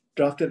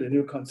drafted a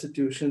new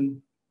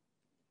constitution,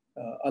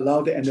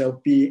 allowed the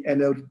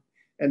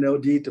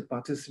NLD to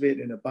participate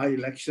in a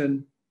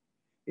by-election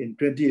in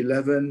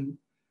 2011,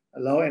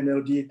 allow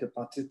NLD to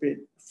participate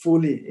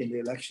fully in the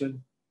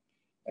election,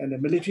 and the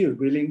military was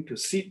willing to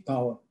cede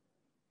power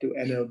to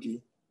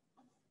NLD.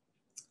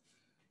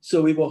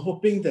 So we were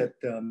hoping that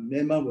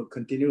Myanmar will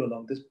continue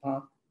along this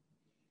path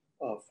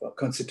of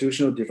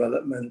constitutional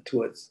development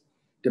towards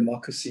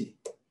democracy.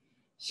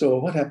 So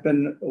what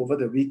happened over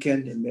the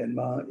weekend in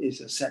Myanmar is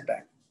a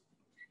setback.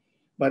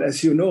 But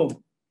as you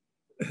know,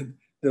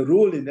 the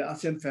rule in the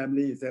ASEAN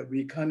family is that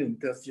we can't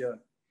interfere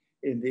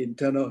in the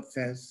internal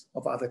affairs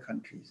of other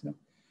countries. No?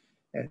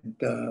 And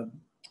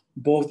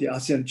both the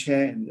ASEAN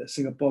Chair and the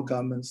Singapore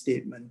government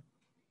statement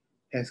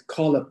has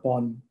called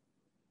upon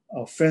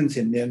our friends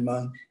in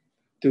Myanmar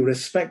to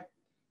respect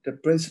the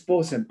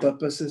principles and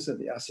purposes of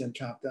the ASEAN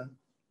Charter,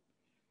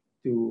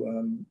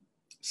 to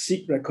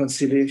seek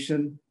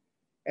reconciliation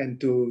and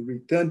to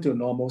return to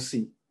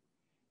normalcy.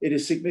 It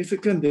is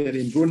significant that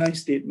in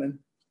Brunei's statement,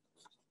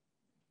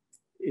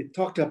 it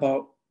talked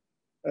about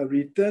a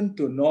return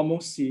to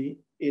normalcy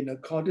in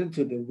accordance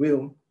to the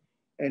will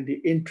and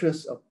the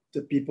interests of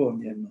the people of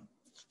Myanmar.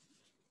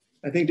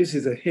 I think this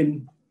is a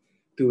hint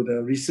to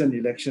the recent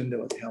election that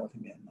was held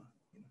in Myanmar.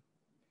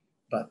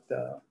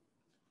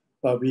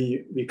 But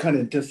we can't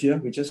interfere.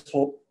 We just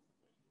hope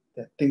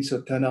that things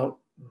will turn out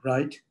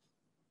right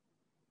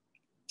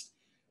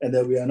and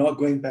that we are not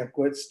going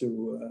backwards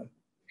to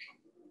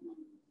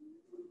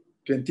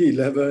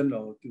 2011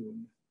 or to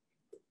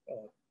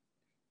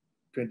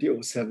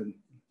 2007.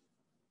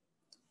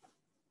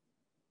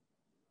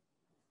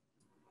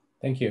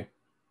 Thank you.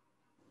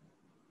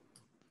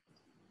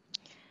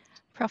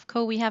 Prof.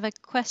 Koh, we have a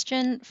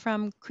question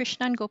from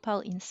Krishnan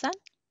Gopal Insan.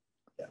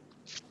 Yeah.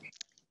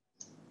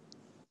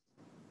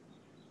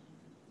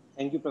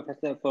 Thank you,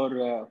 Professor,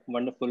 for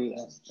wonderful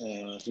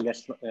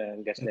guest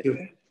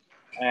lecture.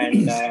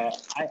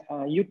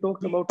 And you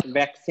talked about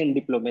vaccine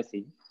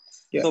diplomacy.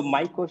 Yeah. So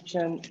my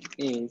question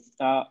is,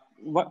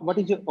 what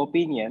is your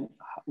opinion?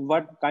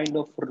 What kind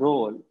of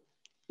role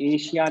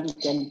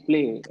ASEAN can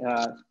play?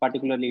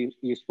 Particularly,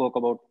 you spoke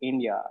about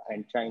India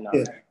and China,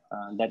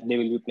 that they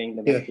will be playing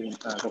the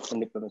vaccine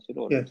diplomacy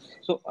role. Yeah.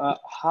 So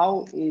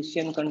how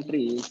Asian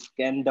countries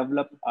can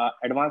develop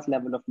advanced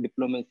level of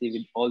diplomacy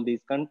with all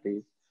these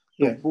countries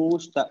to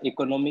boost the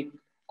economic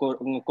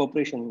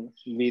cooperation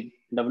with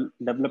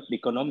developed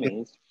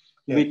economies,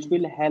 which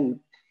will help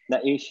the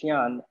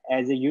ASEAN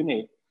as a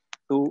unit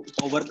to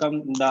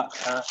overcome the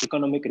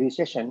economic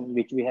recession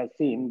which we have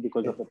seen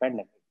because of the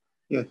pandemic.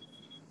 Yeah,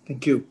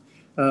 thank you.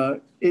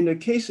 In the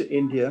case of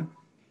India,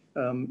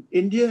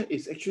 India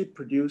is actually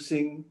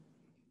producing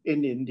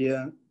in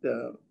India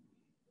the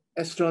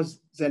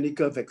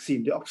AstraZeneca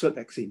vaccine, the Oxford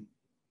vaccine.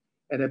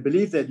 And I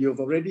believe that you've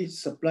already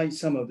supplied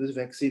some of this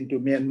vaccine to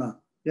Myanmar.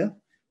 Yeah,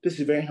 this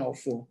is very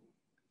helpful.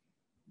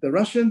 The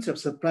Russians have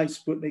supplied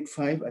Sputnik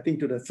 5, I think,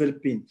 to the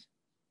Philippines.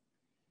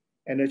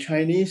 And the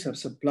Chinese have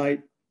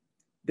supplied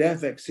their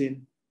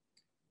vaccine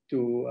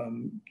to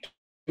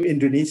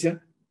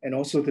Indonesia and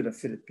also to the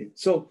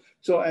Philippines. So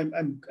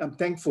I'm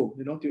thankful,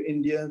 to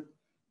India,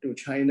 to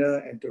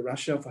China, and to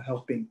Russia for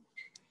helping.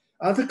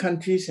 Other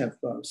countries have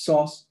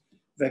sourced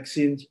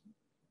vaccines,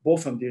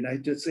 both from the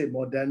United States,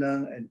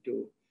 Moderna, and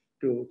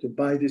to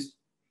buy this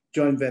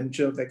joint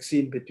venture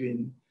vaccine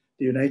between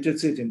the United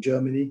States and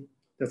Germany,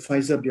 the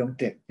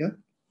Pfizer-BioNTech. Yeah.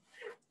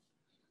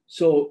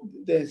 So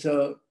there's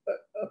a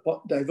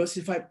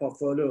diversified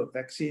portfolio of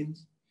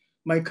vaccines.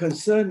 My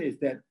concern is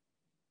that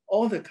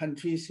all the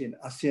countries in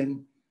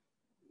ASEAN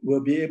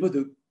will be able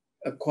to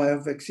acquire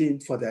vaccine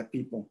for their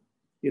people.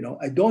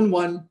 I don't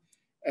want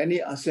any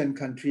ASEAN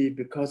country,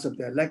 because of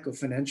their lack of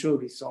financial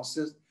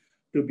resources,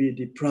 to be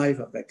deprived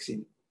of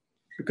vaccine.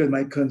 Because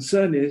my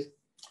concern is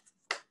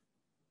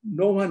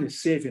no one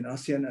is safe in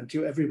ASEAN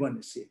until everyone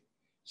is safe.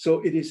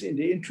 So it is in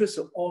the interest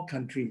of all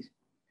countries.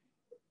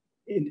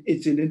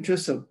 It's in the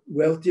interest of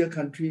wealthier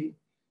countries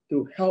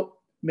to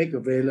help make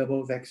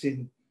available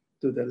vaccine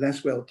to the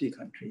less wealthy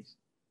countries.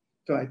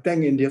 So I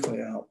thank India for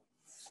your help.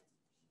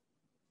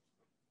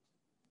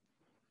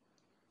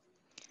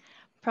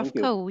 Prof.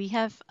 Koh, we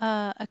have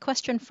a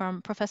question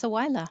from Professor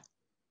Weiler.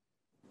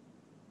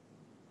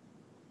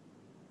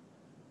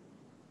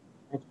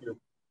 Thank you.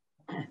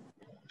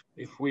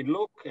 If we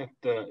look at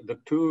the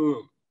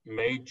two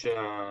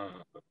major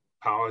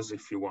powers,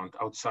 if you want,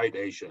 outside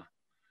Asia,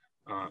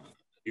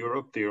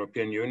 Europe, the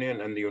European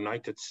Union, and the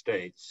United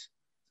States,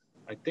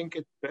 I think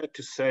it's fair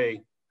to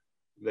say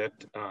that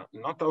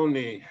not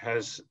only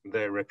has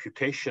their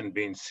reputation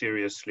been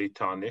seriously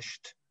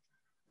tarnished,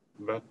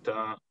 but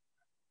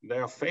they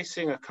are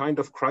facing a kind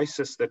of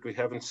crisis that we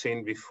haven't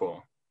seen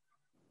before.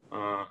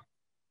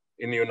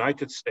 In the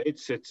United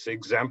States, it's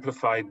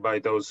exemplified by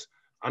those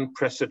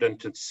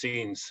unprecedented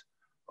scenes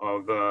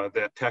of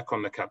the attack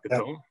on the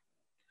Capitol.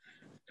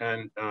 Yeah.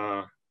 And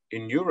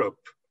in Europe,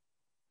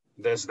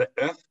 there's the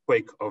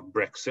earthquake of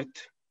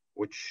Brexit,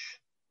 which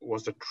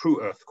was a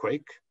true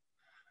earthquake,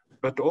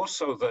 but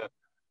also the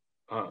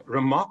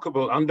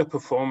remarkable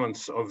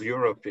underperformance of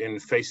Europe in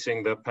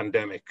facing the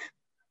pandemic.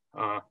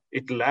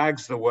 It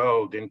lags the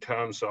world in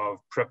terms of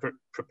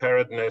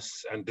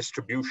preparedness and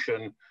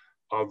distribution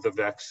of the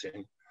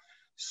vaccine.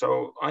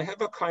 So I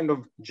have a kind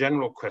of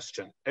general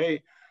question.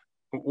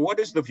 What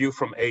is the view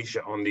from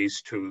Asia on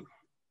these two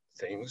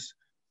things?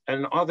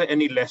 And are there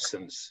any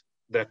lessons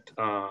that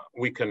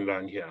we can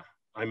learn here?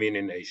 I mean,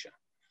 in Asia.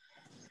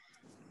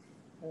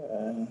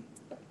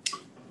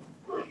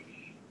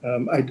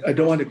 I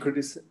don't want to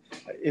criticize,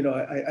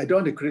 I don't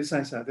want to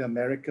criticize either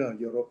America or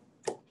Europe.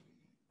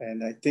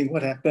 And I think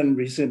what happened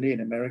recently in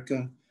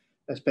America,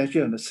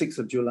 especially on the 6th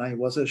of July,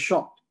 was a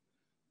shock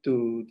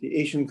to the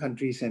Asian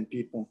countries and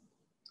people.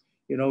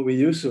 We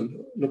used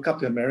to look up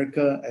to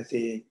America as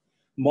a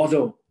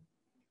model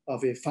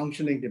of a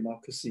functioning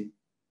democracy.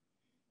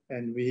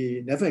 And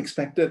we never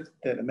expected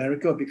that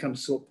America would become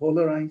so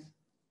polarized,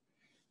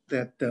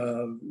 that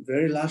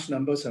very large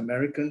numbers of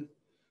Americans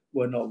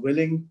were not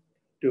willing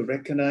to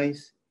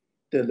recognize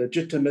the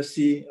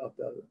legitimacy of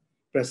the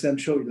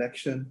presidential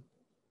election.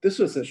 This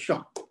was a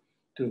shock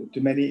to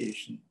many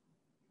Asians.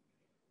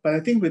 But I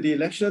think with the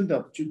election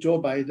of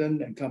Joe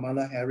Biden and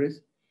Kamala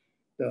Harris,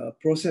 the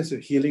process of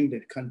healing the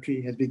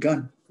country has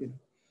begun.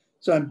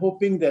 So I'm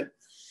hoping that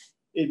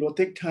it will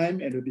take time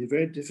and it will be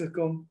very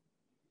difficult,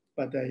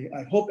 but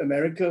I hope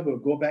America will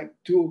go back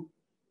to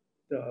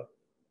the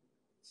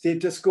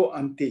status quo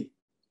ante,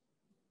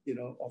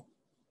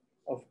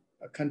 of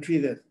a country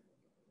that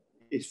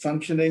is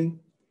functioning,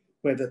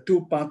 where the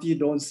two parties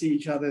don't see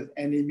each other as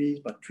enemies,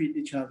 but treat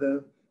each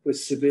other with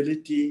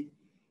civility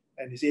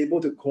and is able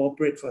to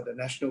cooperate for the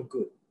national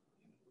good.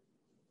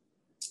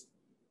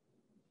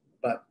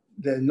 But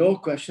there's no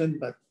question,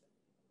 but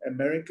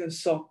American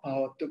soft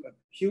power took a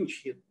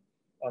huge hit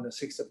on the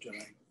 6th of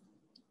July.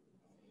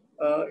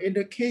 In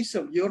the case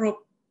of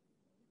Europe,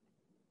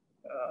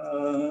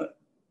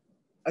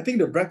 I think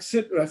the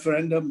Brexit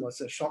referendum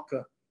was a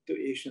shocker to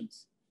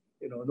Asians.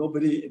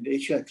 Nobody in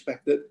Asia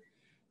expected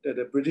that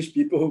the British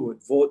people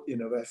would vote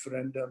in a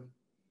referendum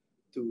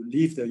to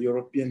leave the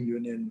European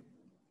Union.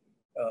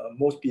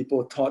 Most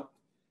people thought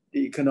the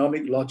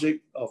economic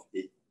logic of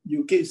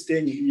UK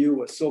staying in the EU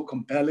was so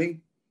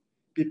compelling.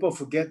 People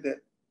forget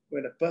that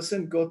when a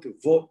person goes to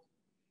vote,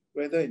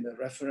 whether in a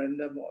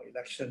referendum or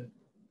election,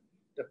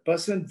 the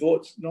person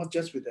votes not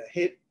just with their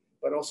head,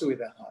 but also with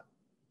their heart.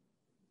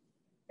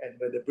 And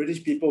when the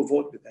British people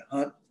vote with their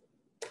heart,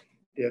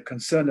 they are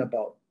concerned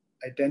about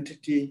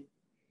identity,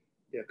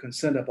 they are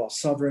concerned about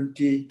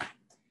sovereignty,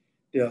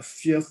 they are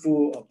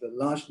fearful of the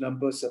large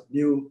numbers of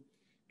new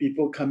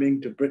people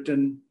coming to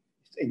Britain,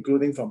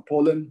 including from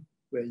Poland,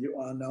 where you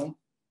are now.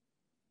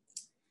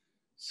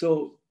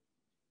 So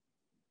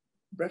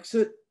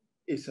Brexit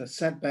is a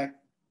setback,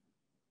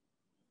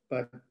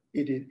 but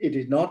it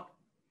did not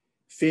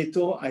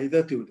fatal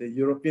either to the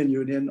European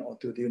Union or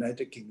to the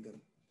United Kingdom.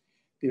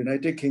 The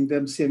United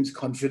Kingdom seems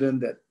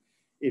confident that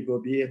it will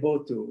be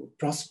able to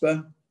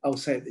prosper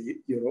outside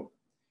Europe.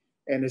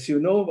 And as you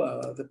know,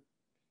 the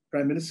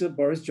Prime Minister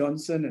Boris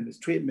Johnson and his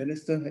Trade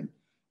Minister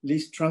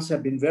Liz Truss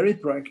have been very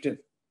proactive.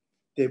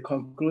 They've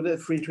concluded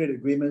free trade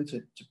agreements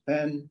with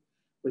Japan,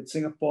 with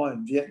Singapore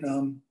and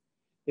Vietnam.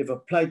 They've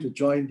applied to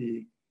join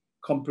the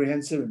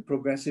Comprehensive and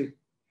Progressive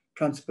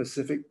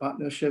Trans-Pacific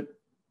Partnership,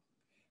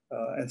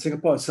 and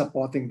Singapore is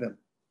supporting them.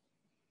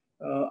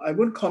 I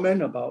won't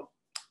comment about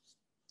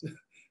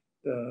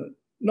the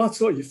not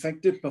so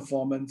effective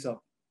performance of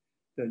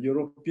the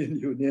European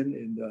Union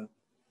in the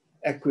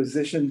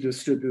acquisition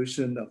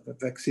distribution of the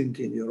vaccine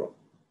in Europe.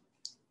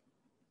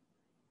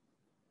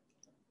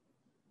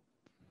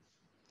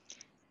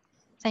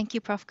 Thank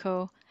you, Prof.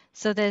 Koh.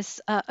 So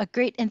there's a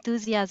great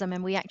enthusiasm,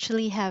 and we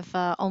actually have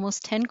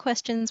almost 10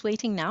 questions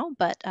waiting now,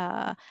 but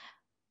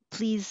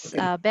please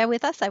bear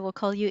with us. I will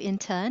call you in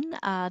turn.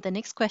 The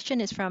next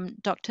question is from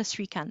Dr.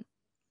 Srikant.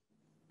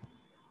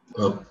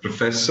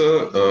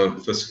 Professor,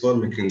 first of all,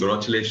 my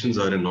congratulations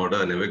are in order.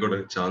 I never got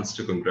a chance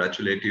to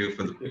congratulate you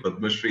for the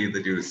Padma Shri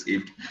that you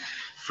received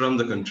from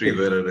the country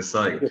where I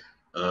reside.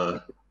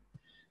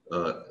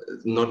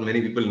 Not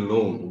many people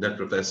know that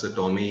Professor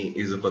Tommy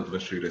is a Padma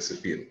Shri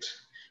recipient.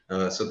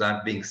 So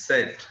that being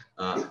said,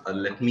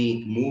 let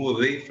me move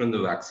away from the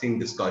vaccine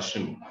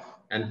discussion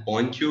and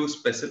point you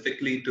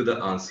specifically to the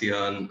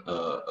ASEAN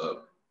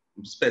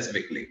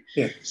specifically.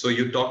 Yeah. So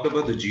you talked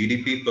about the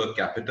GDP per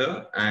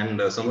capita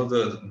and some of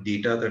the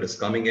data that is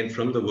coming in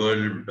from the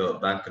World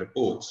Bank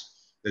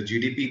reports. The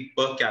GDP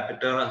per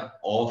capita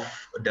of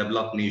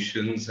developed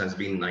nations has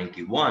been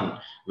 91,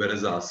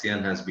 whereas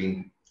ASEAN has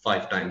been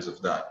 5 times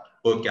of that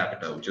per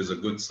capita, which is a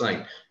good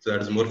sign. So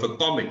that is more of a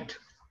comment.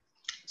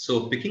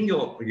 So picking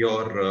your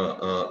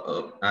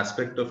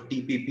aspect of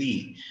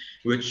TPP,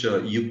 which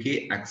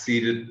UK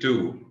acceded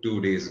to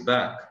 2 days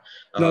back.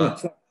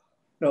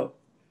 No.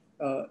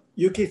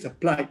 UK is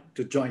applied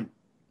to join.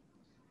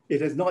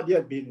 It has not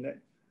yet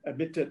been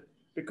admitted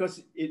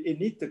because it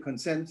needs the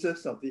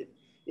consensus of the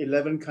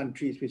 11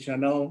 countries which are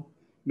now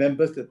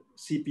members of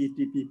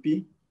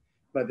CPTPP,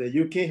 but the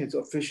UK has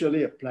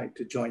officially applied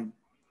to join.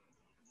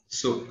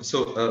 So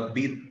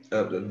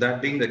that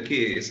being the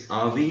case,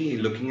 are we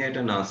looking at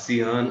an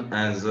ASEAN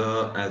as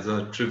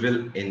a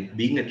trivial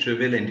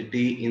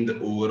entity in the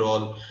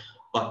overall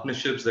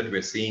partnerships that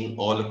we're seeing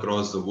all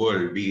across the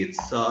world, be it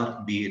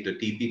SAARC, be it a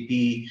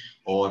TPP,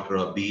 or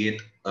be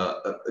it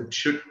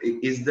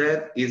is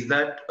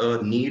that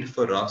a need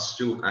for us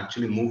to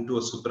actually move to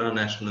a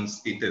supranational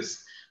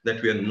status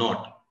that we are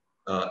not?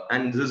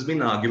 And this has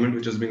been an argument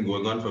which has been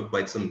going on for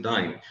quite some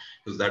time.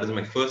 So that is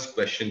my first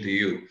question to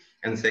you.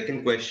 And the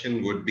second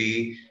question would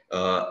be,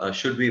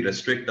 should we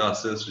restrict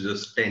ourselves to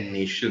just 10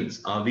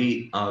 nations? Are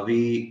we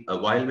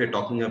while we're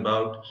talking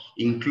about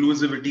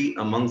inclusivity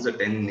amongst the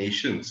 10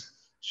 nations,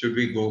 should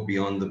we go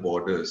beyond the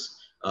borders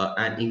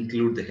and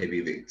include the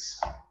heavyweights?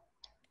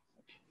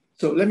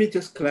 So let me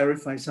just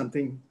clarify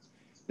something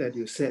that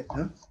you said.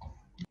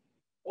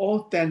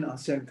 All 10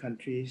 ASEAN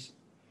countries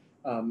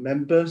are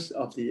members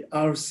of the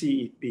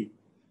RCEP,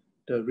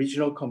 the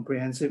Regional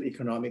Comprehensive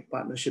Economic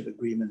Partnership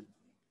Agreement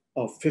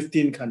of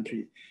 15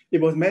 countries.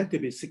 It was meant to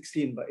be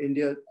 16, but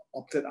India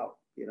opted out.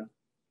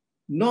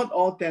 Not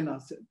all 10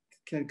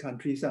 ASEAN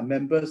countries are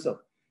members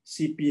of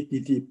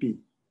CPTPP.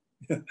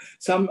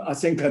 Some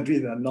ASEAN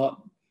countries are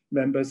not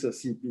members of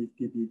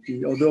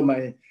CPTPP, although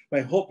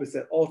my hope is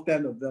that all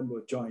 10 of them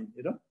will join.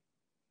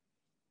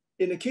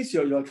 In the case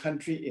of your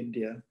country,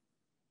 India,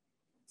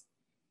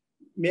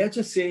 may I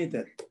just say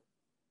that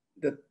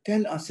the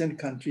 10 ASEAN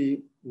countries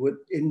would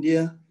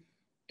India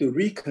to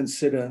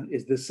reconsider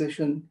its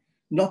decision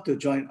not to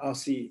join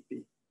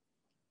RCEP.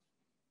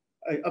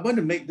 I want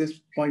to make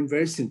this point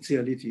very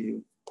sincerely to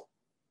you.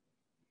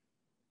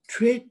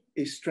 Trade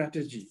is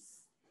strategy.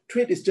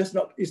 Trade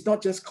is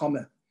not just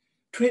commerce.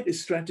 Trade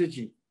is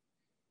strategy.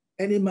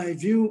 And in my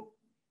view,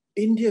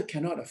 India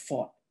cannot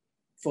afford,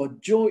 for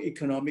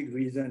geo-economic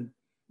reason,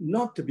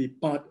 not to be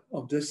part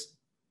of this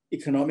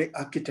economic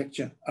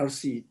architecture,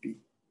 RCEP.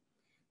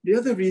 The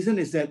other reason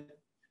is that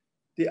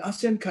the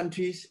ASEAN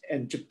countries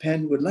and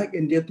Japan would like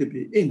India to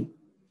be in,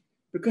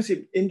 because if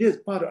India is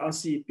part of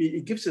RCEP,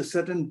 it gives a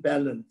certain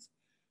balance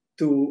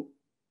to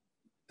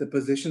the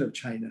position of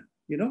China,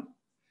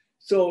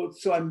 So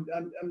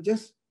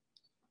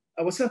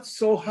I was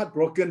so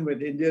heartbroken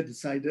when India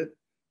decided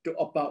to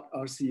opt out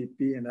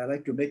RCEP, and I'd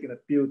like to make an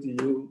appeal to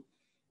you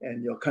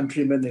and your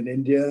countrymen in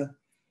India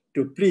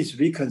to please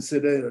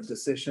reconsider your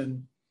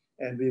decision,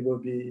 and we will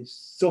be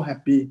so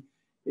happy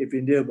if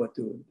India were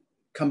to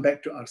come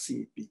back to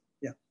RCEP.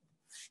 Yeah.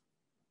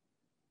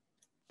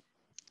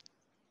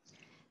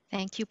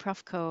 Thank you,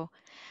 Prof. Koh.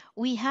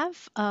 We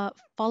have a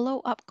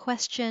follow-up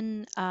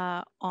question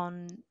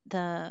on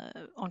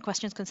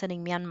questions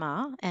concerning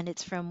Myanmar, and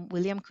it's from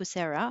William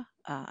Kusera.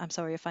 I'm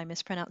sorry if I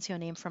mispronounce your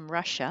name, from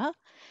Russia,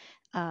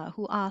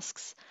 who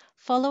asks,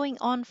 Following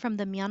on from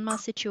the Myanmar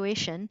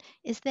situation,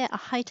 is there a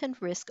heightened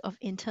risk of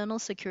internal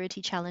security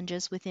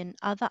challenges within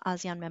other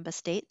ASEAN member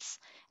states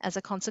as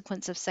a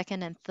consequence of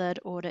second and third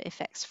order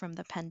effects from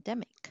the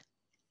pandemic?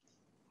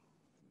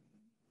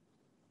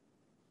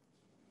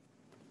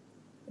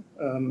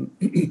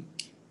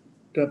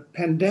 The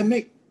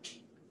pandemic,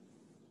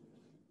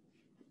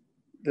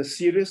 the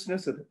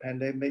seriousness of the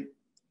pandemic,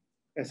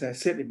 as I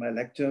said in my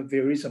lecture,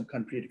 varies from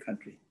country to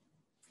country.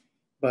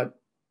 But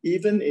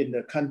even in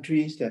the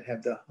countries that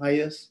have the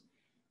highest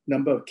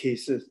number of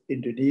cases,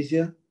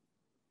 Indonesia,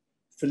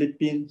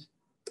 Philippines,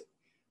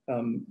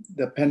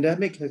 the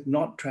pandemic has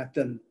not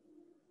threatened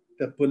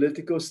the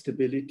political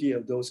stability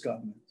of those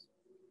governments.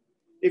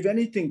 If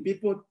anything,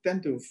 people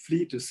tend to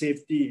flee to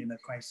safety in a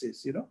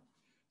crisis, you know?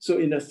 So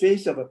in the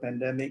face of a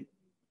pandemic,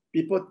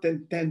 people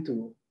tend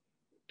to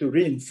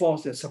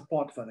reinforce their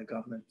support for the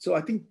government. So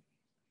I think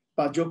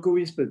Pak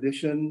Jokowi's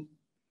position,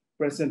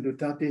 President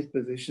Duterte's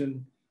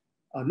position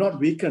are not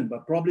weakened,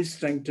 but probably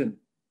strengthened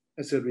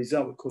as a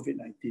result of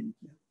COVID-19.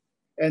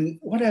 And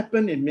what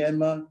happened in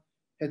Myanmar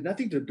had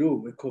nothing to do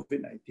with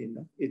COVID-19.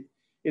 No? It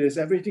has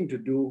everything to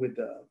do with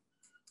the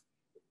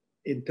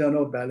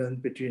internal balance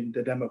between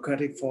the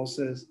democratic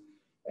forces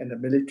and the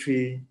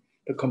military,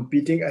 the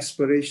competing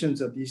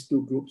aspirations of these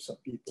two groups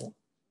of people.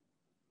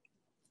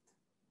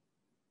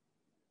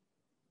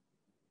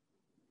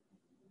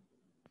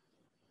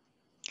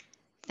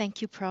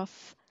 Thank you,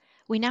 Prof.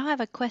 We now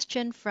have a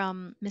question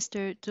from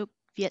Mr. Duc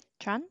Viet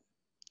Tran.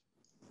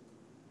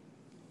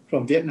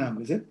 From Vietnam,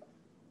 is it?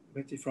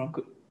 Where's he from?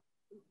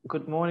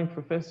 Good morning,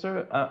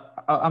 Professor.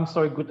 I'm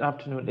sorry, good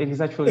afternoon. It is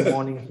actually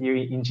morning here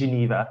in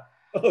Geneva.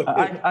 Okay.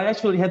 I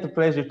actually had the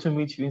pleasure to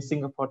meet you in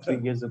Singapore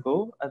 3 years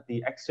ago at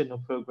the external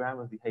program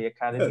of the Hay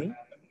Academy.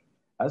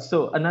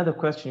 So another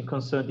question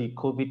concerning the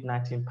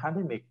COVID-19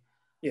 pandemic.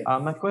 Yeah.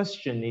 My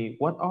question is,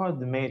 what are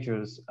the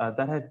measures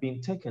that have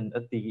been taken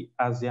at the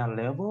ASEAN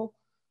level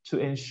to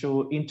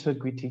ensure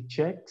integrity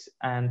checks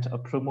and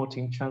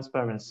promoting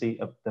transparency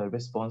of the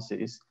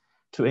responses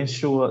to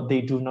ensure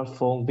they do not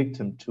fall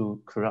victim to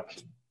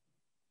corruption?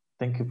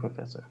 Thank you,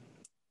 Professor.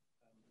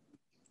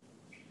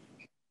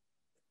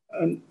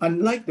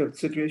 Unlike the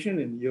situation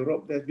in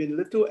Europe, there's been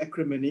little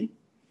acrimony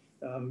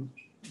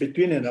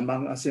between and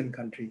among ASEAN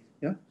countries.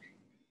 Yeah?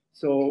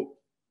 So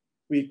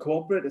we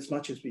cooperate as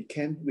much as we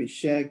can. We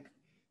share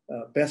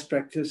best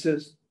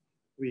practices.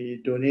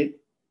 We donate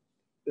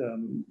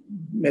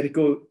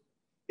medical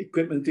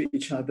equipment to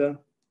each other.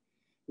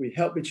 We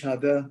help each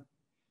other.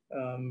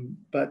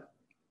 But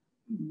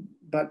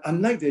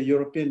unlike the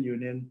European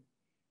Union,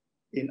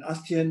 in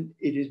ASEAN,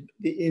 it is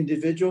the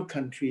individual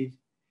countries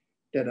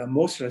that are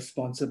most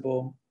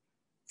responsible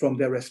from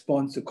their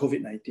response to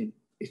COVID-19.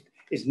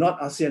 It's not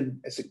ASEAN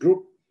as a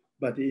group,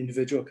 but the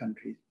individual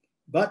countries.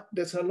 But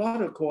there's a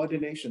lot of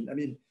coordination. I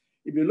mean,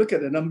 if you look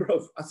at the number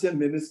of ASEAN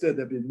ministers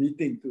that have been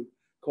meeting to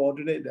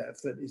coordinate the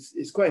effort,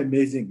 it's quite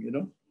amazing, you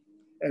know?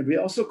 And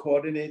we're also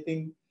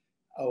coordinating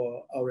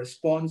our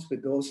response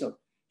with those of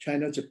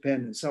China,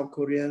 Japan, and South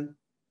Korea.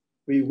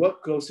 We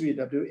work closely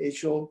with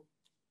WHO.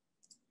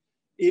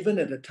 Even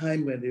at the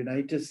time when the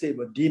United States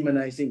were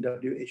demonizing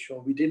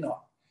WHO, we did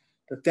not.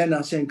 The 10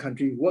 ASEAN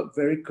countries worked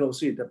very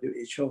closely with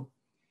WHO.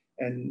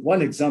 And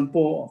one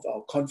example of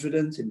our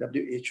confidence in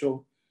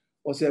WHO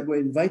was that we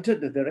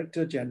invited the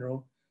Director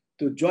General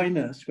to join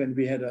us when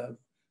we had a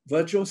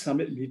virtual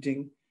summit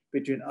meeting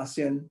between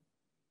ASEAN,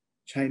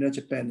 China,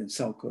 Japan, and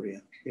South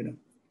Korea, you know.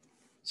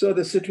 So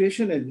the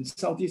situation in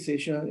Southeast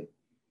Asia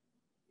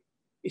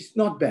is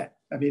not bad.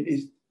 I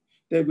mean,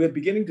 that we're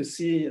beginning to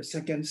see a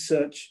second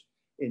surge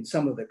in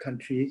some of the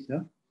countries, yeah?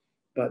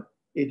 But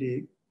if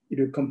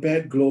you compare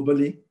it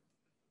globally,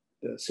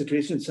 the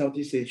situation in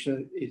Southeast Asia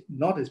is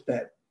not as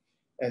bad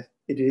as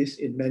it is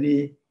in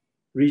many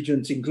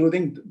regions,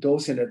 including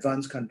those in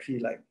advanced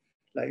countries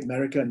like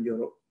America and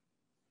Europe.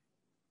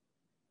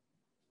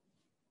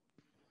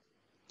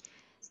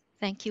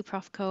 Thank you,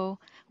 Prof. Koh.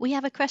 We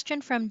have a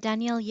question from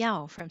Daniel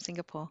Yao from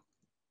Singapore.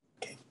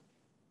 Okay.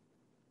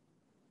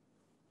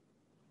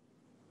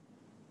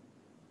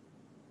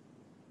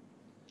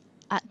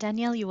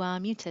 Daniel, you are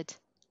muted.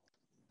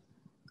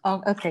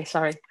 Oh, okay,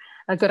 sorry.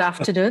 Good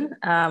afternoon,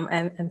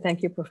 and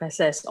thank you,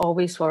 Professor, as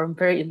always, for a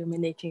very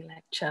illuminating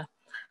lecture.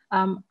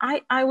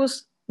 I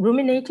was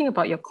ruminating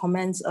about your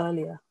comments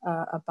earlier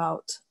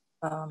about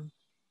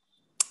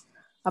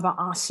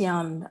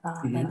ASEAN,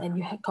 and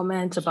you had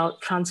comments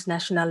about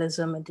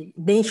transnationalism and the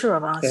nature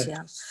of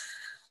ASEAN.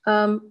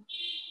 Yeah.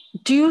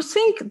 Do you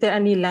think there are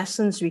any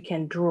lessons we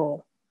can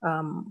draw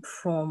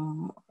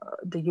from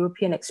the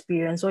European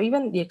experience, or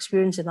even the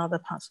experience in other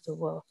parts of the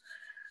world,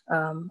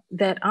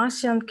 that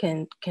ASEAN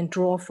can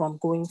draw from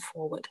going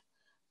forward?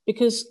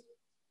 Because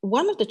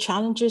one of the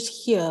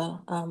challenges here,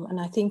 and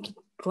I think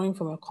drawing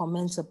from your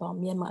comments about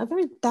Myanmar, a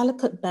very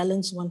delicate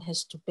balance one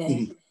has to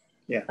bear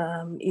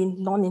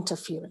in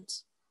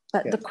non-interference.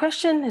 But the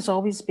question has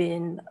always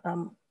been,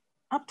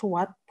 up to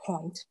what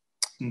point?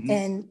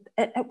 And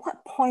at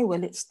what point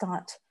will it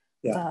start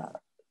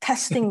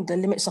testing the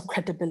limits of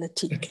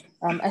credibility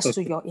as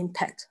to your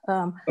impact.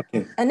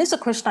 And it's a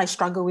question I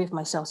struggle with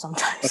myself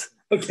sometimes.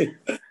 Okay,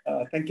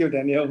 thank you,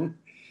 Daniel.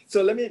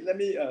 So let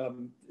me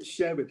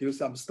share with you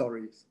some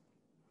stories.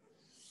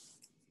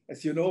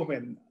 As you know,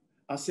 when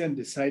ASEAN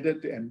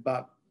decided to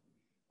embark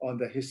on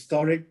the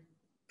historic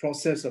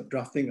process of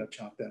drafting a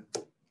charter,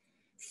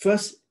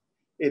 first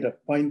it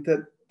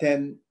appointed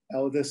 10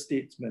 elder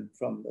statesmen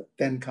from the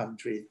 10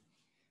 countries,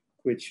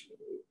 which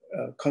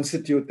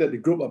constituted a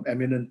group of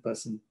eminent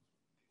persons.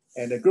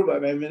 And a group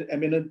of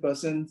eminent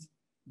persons,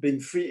 being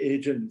free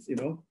agents,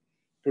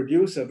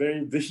 produced a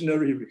very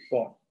visionary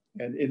report.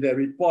 And in their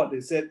report,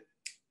 they said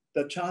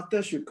the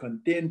charter should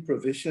contain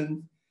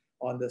provisions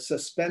on the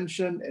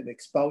suspension and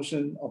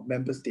expulsion of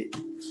member states.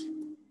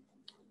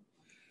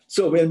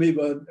 So when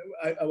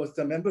I was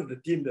a member of the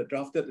team that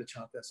drafted the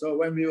charter. So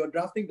when we were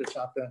drafting the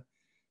charter,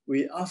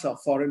 we asked our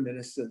foreign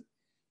minister,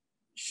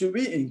 should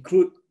we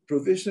include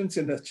provisions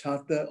in the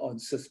charter on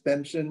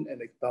suspension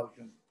and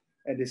expulsion?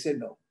 And they said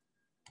no.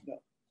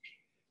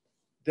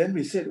 Then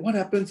we said, what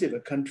happens if a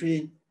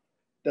country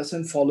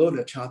doesn't follow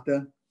the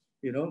charter?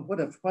 What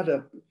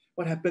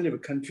happens if a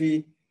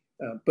country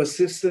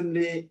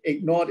persistently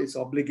ignored its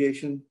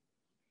obligation?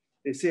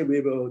 They say we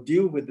will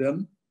deal with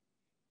them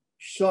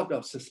short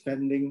of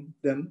suspending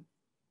them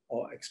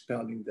or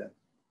expelling them.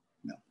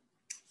 No.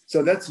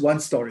 So that's one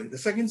story. The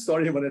second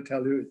story I want to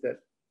tell you is that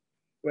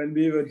when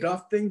we were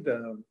drafting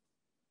the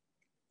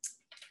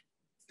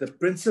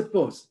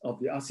principles of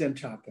the ASEAN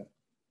Charter,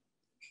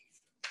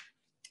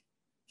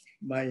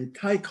 my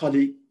Thai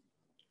colleague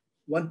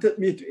wanted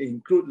me to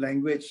include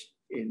language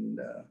in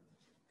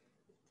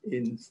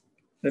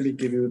let me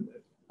give you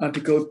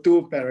Article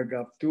 2,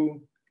 Paragraph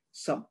 2,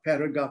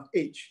 Subparagraph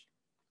H,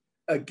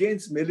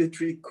 against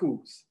military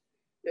coups.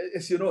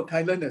 As you know,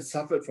 Thailand has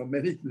suffered from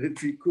many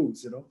military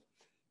coups,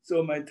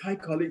 So my Thai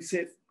colleague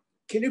said,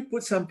 can you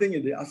put something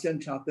in the ASEAN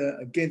Charter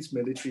against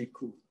military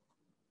coup?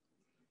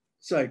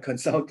 So I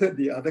consulted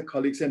the other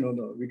colleagues and said,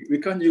 no, we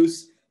can't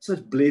use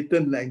such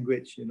blatant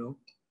language,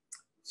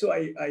 So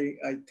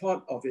I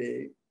thought of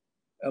a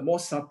more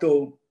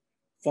subtle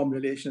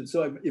formulation.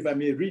 So if I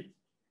may read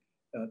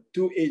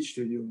 2H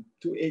to you.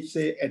 2H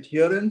say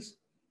adherence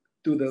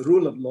to the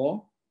rule of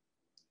law,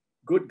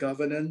 good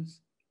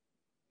governance,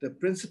 the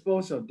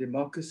principles of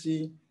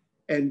democracy,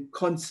 and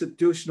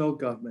constitutional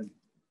government.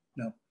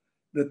 Now,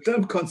 the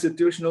term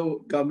constitutional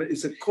government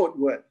is a code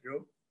word,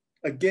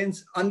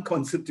 against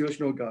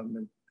unconstitutional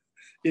government.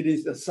 It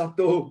is a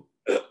subtle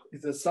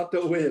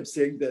way of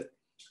saying that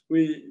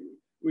we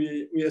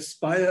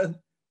aspire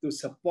to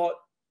support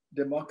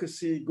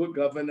democracy, good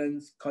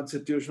governance,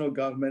 constitutional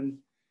government.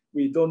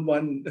 We don't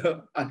want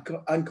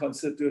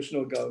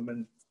unconstitutional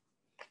government.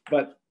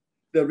 But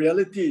the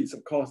reality is,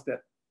 of course,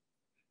 that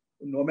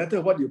no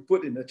matter what you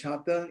put in the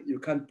charter, you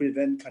can't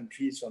prevent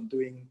countries from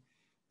doing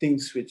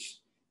things which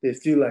they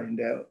feel are in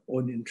their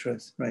own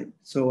interest, right?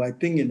 So I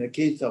think in the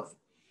case of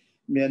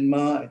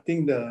Myanmar, I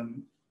think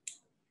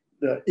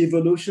the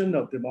evolution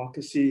of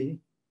democracy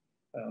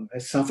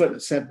has suffered a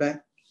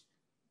setback.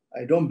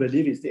 I don't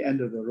believe it's the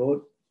end of the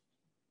road.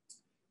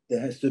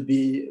 There has to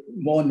be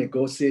more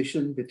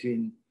negotiation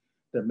between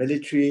the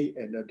military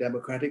and the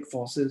democratic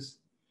forces.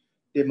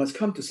 They must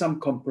come to some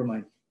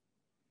compromise.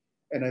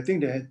 And I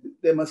think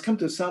they must come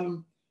to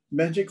some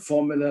magic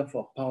formula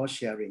for power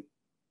sharing.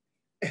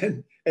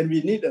 And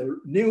we need a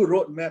new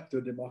roadmap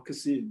to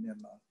democracy in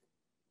Myanmar.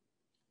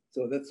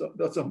 So that's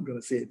all I'm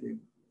going to say to you.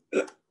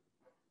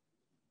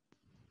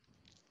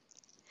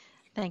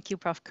 Thank you,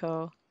 Prof.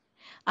 Ko.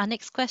 Our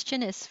next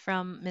question is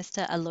from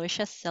Mr.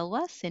 Aloysius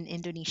Silwas in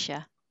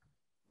Indonesia.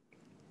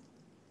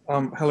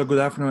 Hello, good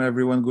afternoon,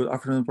 everyone. Good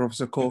afternoon,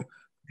 Professor Ko.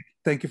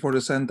 Thank you for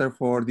the center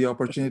for the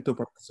opportunity to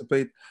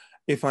participate.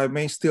 If I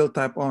may still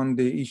tap on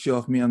the issue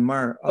of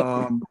Myanmar,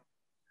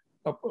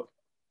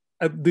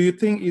 do you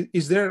think,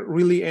 is there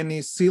really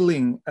any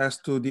ceiling as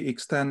to the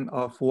extent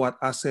of what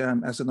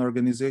ASEAN as an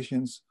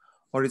organization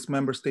or its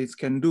member states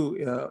can do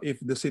if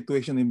the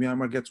situation in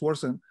Myanmar gets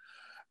worsened?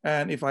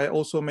 And if I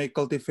also may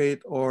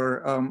cultivate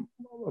or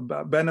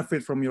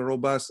benefit from your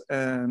robust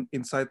and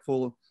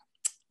insightful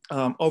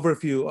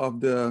overview of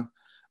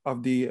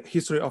the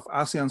history of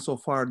ASEAN so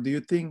far, do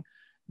you think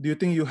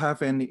you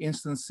have any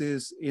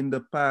instances in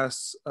the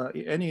past,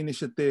 any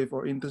initiative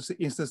or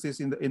instances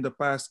in the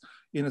past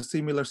in a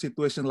similar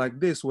situation like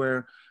this,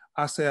 where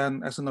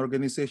ASEAN as an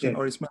organization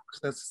or its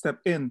members step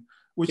in,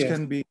 which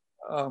can be,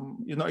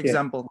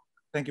 example?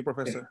 Thank you,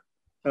 Professor.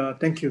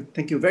 Thank you.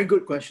 Very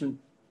good question.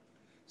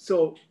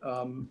 So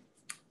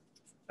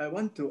I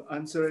want to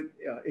answer it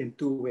in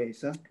two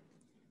ways.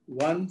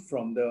 One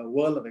from the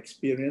world of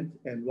experience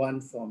and one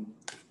from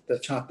the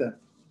charter.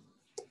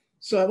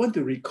 So I want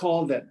to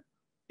recall that,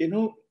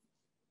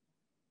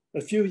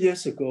 a few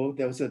years ago,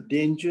 there was a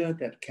danger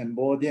that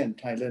Cambodia and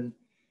Thailand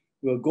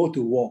will go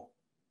to war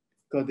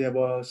because there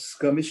were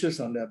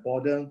skirmishes on their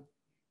border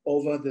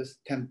over this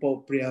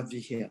temple Preah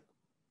Vihear,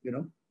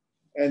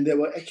 and there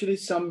were actually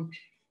some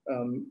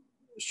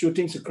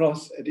shootings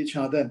across at each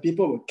other and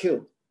people were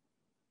killed.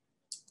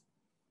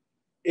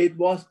 it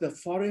was the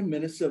foreign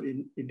minister of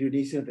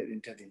Indonesia that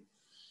intervened.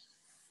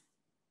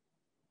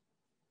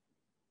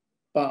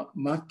 But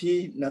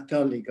Mati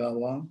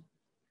Natalegawa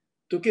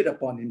took it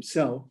upon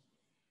himself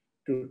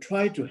to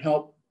try to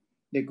help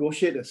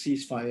negotiate a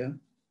ceasefire,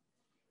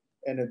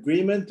 an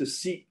agreement to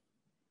seek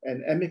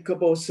an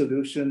amicable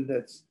solution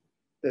that's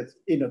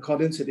in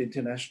accordance with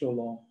international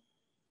law.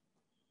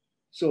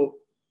 So,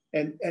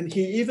 and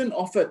he even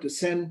offered to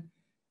send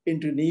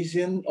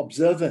Indonesian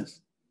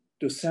observers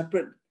to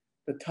separate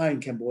the Thai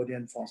and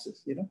Cambodian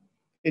forces, you know.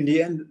 In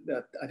the end,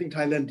 I think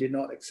Thailand did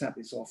not accept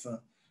his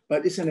offer,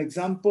 but it's an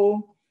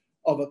example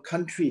of a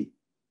country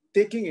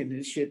taking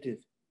initiative,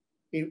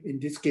 in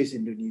this case,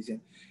 Indonesia.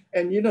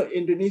 And, you know,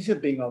 Indonesia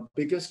being our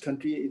biggest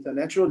country is a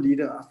natural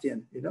leader of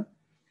ASEAN, you know.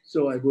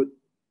 So I would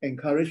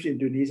encourage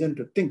Indonesians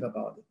to think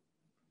about it.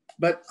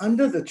 But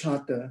under the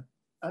charter,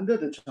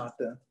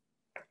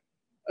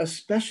 a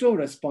special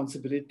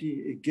responsibility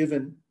is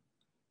given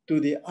to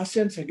the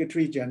ASEAN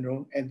Secretary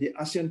General and the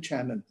ASEAN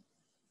Chairman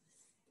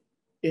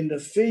in the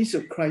face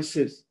of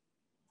crisis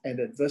and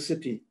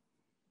adversity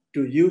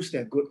to use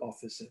their good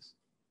offices.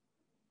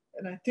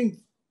 And I think,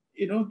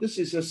 you know, this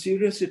is a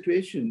serious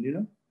situation, you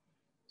know.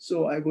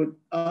 So I would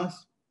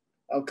ask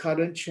our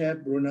current chair,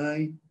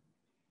 Brunei,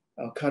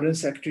 our current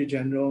Secretary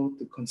General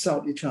to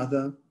consult each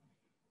other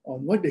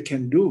on what they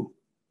can do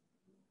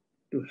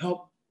to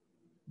help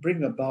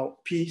bring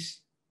about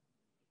peace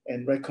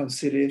and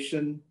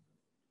reconciliation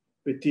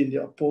between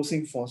the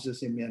opposing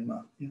forces in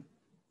Myanmar. Yeah.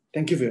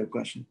 Thank you for your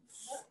question.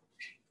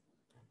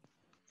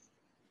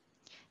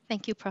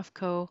 Thank you, Prof.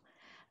 Koh.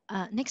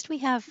 Next, we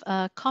have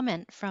a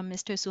comment from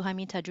Mr.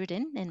 Suhaimi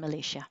Tajudin in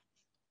Malaysia.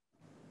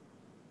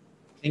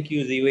 Thank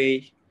you,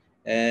 Ziwei,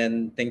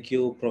 and thank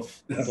you,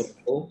 Prof.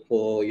 Koh,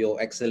 for your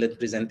excellent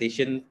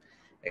presentation,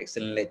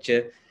 excellent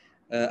lecture.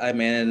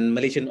 I'm a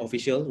Malaysian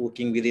official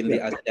working within the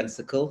ASEAN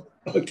Circle.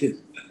 Okay.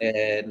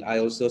 And I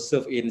also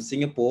served in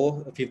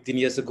Singapore 15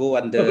 years ago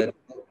under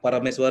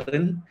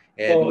Parameswaran.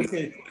 And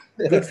okay.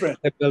 Good friend.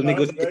 we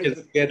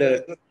negotiations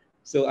together.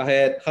 So I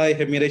had high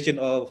admiration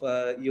of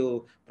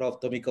you, Prof.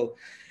 Tomiko.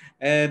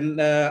 And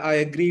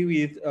I agree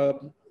with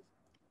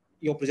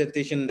your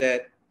presentation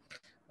that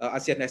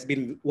ASEAN has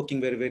been working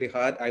very, very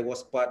hard. I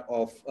was part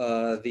of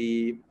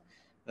the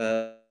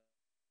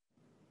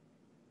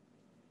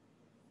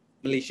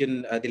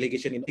Malaysian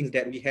delegation in things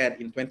that we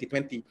had in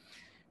 2020.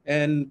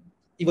 And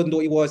even though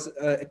it was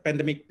a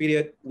pandemic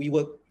period, we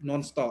worked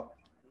non-stop.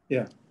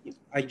 Yeah.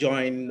 I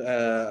joined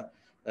the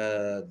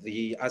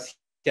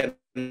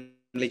ASEAN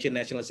Malaysian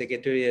National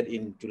Secretariat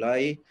in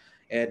July,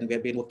 and we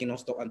have been working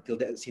non-stop until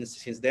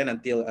since then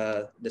until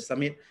the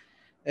summit.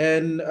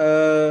 And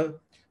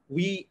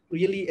we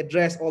really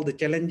addressed all the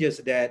challenges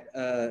that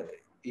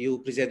you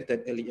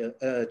presented earlier,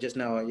 just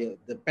now,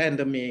 the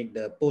pandemic,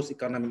 the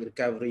post-economic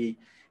recovery,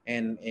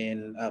 and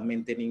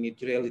maintaining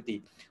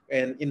neutrality.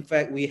 And in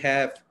fact, we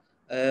have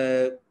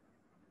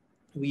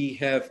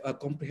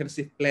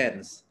comprehensive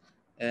plans,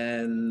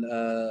 and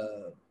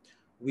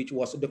which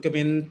was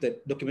documented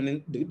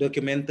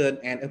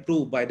and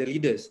approved by the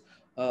leaders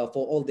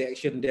for all the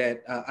action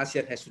that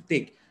ASEAN has to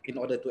take in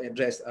order to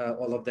address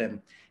all of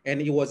them. And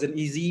it wasn't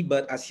easy,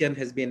 but ASEAN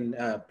has been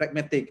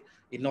pragmatic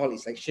in all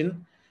its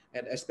action,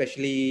 and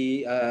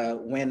especially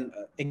when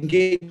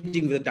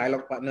engaging with the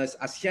dialogue partners.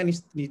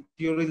 ASEAN's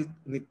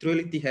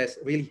neutrality has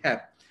really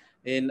helped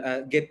in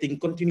getting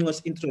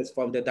continuous interest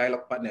from the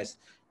dialogue partners,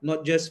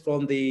 not just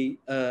from the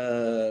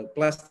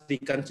 +3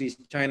 countries,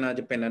 China,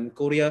 Japan, and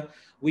Korea.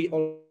 We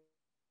also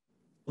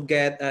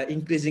get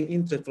increasing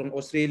interest from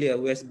Australia,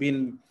 who has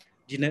been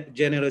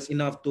generous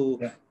enough to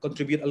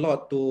contribute a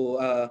lot to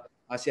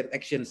ASEAN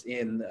actions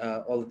in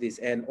all of this.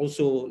 And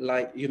also,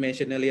 like you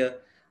mentioned earlier,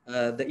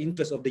 the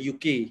interest of the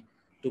UK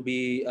to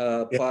be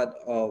part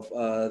of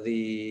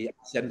the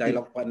ASEAN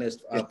dialogue partners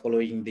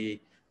following the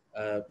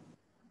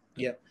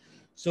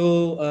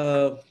So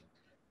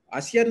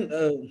ASEAN,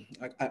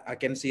 I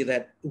can say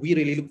that we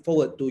really look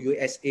forward to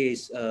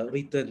USA's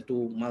return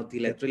to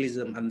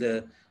multilateralism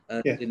under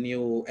the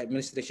new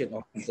administration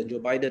of President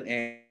Joe Biden,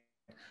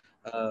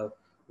 and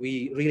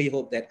we really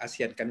hope that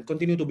ASEAN can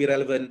continue to be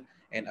relevant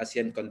and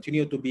ASEAN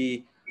continue to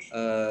be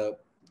to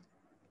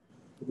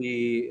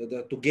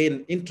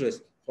gain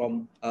interest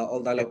from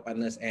all dialogue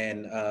partners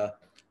and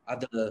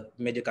other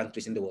major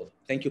countries in the world.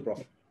 Thank you,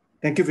 Prof.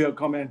 Thank you for your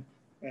comment,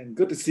 and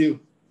good to see you.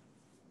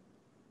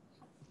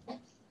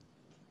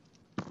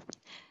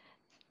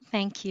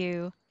 Thank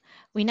you.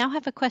 We now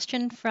have a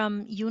question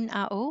from Yoon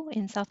Ah-oh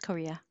in South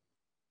Korea.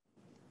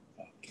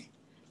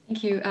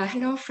 Thank you.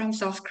 Hello from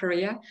South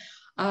Korea.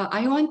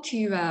 I want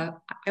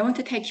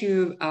to take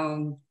you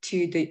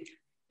to the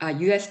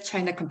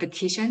U.S.-China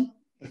competition.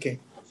 Okay.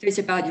 So it's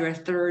about your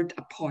third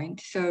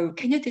point. So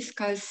can you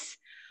discuss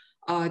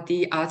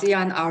the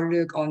ASEAN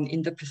outlook on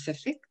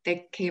Indo-Pacific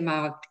that came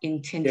out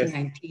in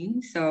 2019?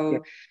 Yes.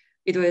 So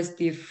it was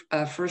the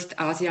first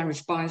ASEAN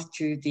response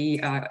to the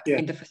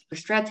Indo-Pacific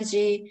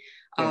strategy,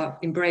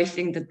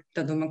 embracing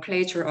the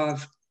nomenclature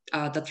of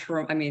the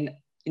term,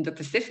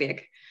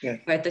 Indo-Pacific.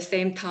 But at the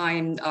same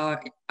time,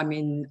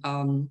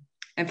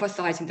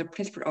 emphasizing the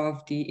principle of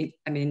the,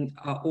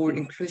 all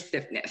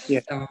inclusiveness.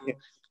 Yeah. So,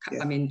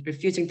 Yeah.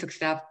 refusing to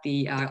accept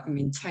the,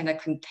 China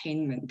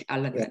containment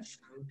elements.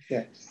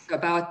 Yeah. So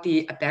about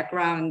the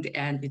background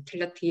and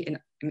utility and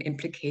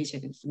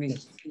implications.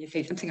 Can you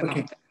say something about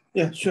that?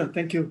 Yeah, sure.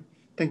 Thank you.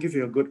 Thank you for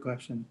your good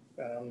question.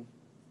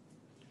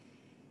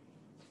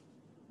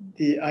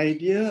 The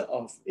idea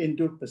of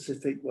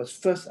Indo-Pacific was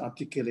first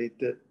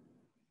articulated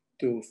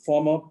to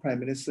former Prime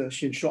Minister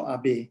Shinzo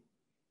Abe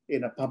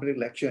in a public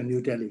lecture in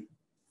New Delhi.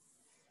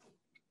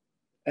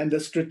 And the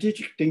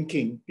strategic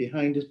thinking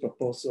behind this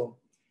proposal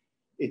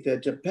is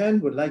that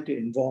Japan would like to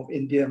involve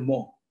India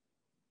more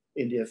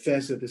in the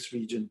affairs of this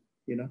region.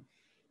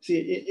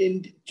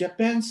 See,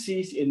 Japan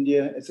sees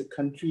India as a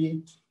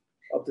country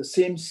of the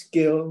same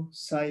scale,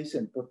 size,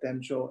 and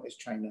potential as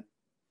China.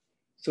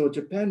 So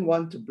Japan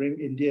wants to bring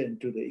India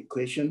into the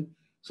equation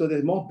so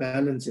there's more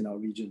balance in our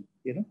region,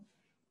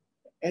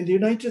 And the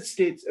United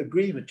States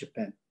agree with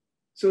Japan.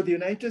 So the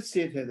United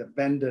States has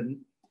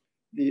abandoned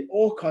the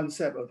old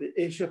concept of the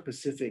Asia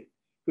Pacific,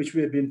 which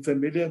we have been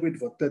familiar with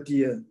for 30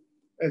 years.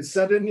 And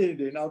suddenly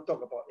they now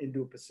talk about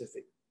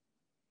Indo-Pacific.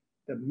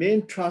 The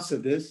main thrust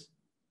of this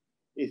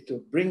is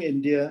to bring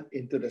India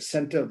into the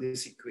center of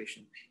this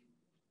equation.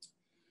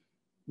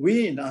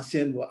 We in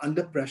ASEAN were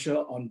under pressure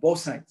on both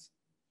sides.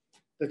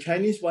 The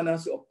Chinese want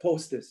us to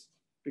oppose this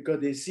because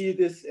they see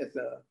this as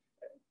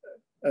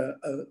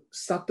a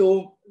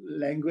subtle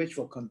language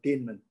for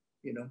containment,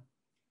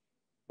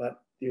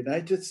 But the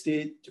United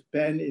States,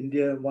 Japan,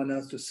 India want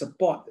us to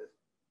support this.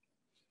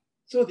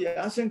 So the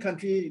ASEAN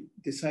country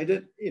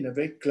decided in a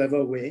very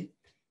clever way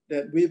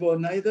that we will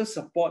neither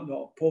support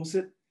nor oppose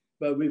it,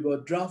 but we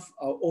will draft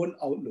our own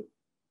outlook,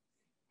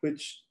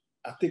 which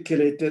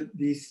articulated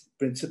these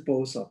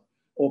principles of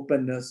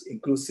openness,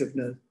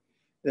 inclusiveness,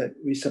 that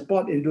we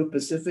support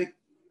Indo-Pacific,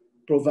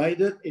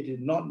 provided it is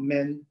not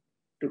meant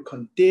to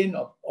contain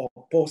or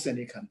oppose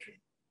any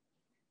country.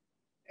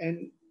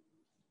 And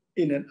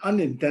in an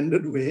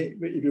unintended way,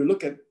 if you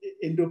look at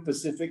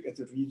Indo-Pacific as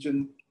a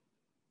region,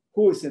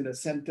 who is in the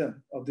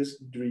center of this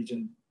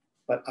region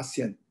but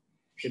ASEAN?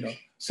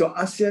 So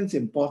ASEAN's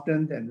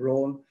importance and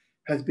role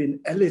has been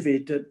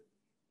elevated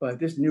by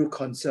this new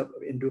concept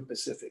of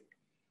Indo-Pacific.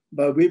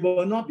 But we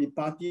will not be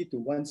party to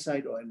one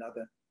side or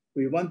another.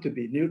 We want to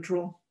be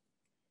neutral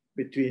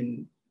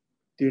between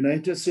the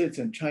United States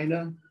and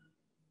China,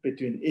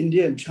 between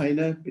India and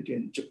China,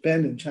 between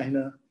Japan and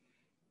China.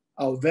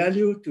 Our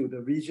value to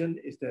the region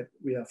is that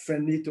we are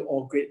friendly to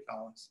all great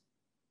powers.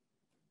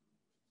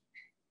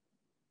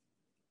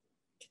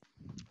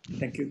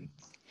 Thank you.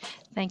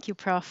 Thank you,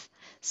 Prof.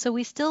 So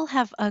we still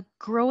have a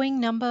growing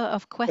number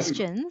of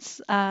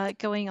questions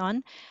going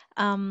on.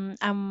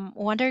 I'm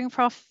wondering,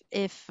 Prof,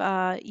 if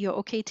you're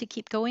okay to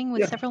keep going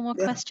with several more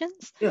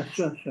questions? Yeah,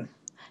 sure.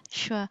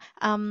 Sure.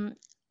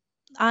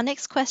 Our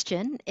next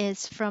question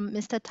is from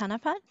Mr.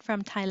 Thanapat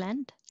from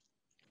Thailand.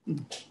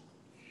 Okay,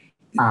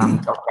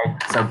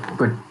 so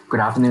good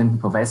afternoon,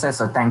 Professor.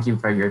 So thank you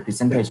for your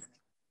presentation.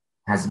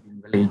 It has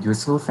been really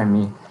useful for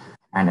me,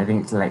 and I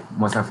think it's like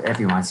most of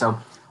everyone. So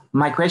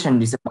my question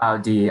is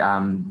about the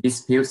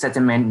dispute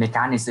settlement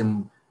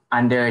mechanism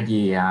under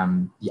the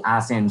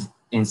ASEAN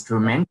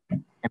instrument,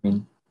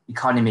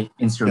 economic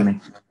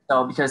instrument.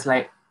 So because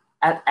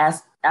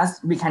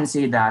as we can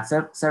see that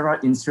several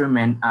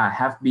instruments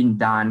have been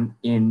done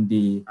in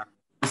the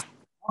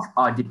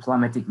or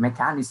diplomatic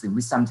mechanism,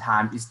 which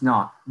sometimes is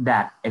not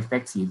that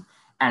effective,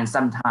 and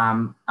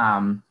sometimes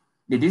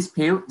the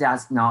dispute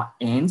does not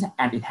end,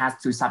 and it has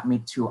to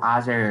submit to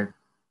other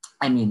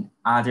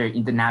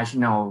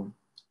international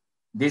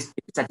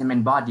dispute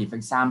settlement body. For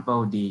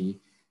example, the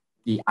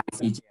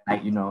ICJ,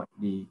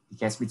 the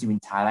case between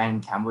Thailand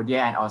and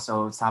Cambodia, and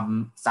also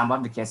some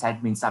of the cases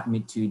have been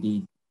submitted to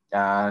the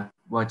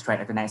World Trade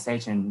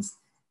Organization's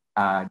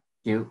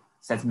dispute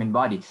settlement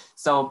body.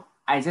 So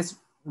I just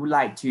would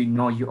like to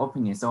know your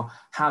opinion. So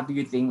how do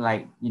you think,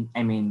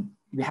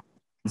 we have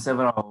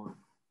several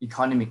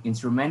economic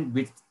instruments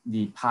with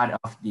the part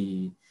of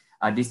the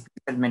dispute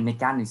settlement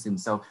mechanism.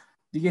 So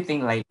do you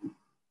think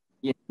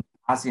in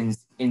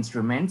ASEAN's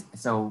instrument,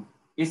 so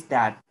is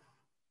that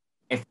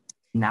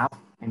enough?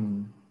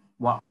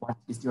 What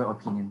is your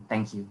opinion?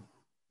 Thank you.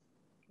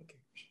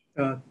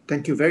 Okay.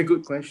 Thank you. Very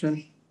good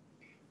question.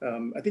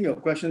 I think your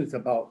question is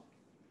about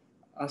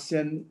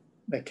ASEAN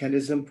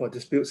mechanism for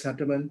dispute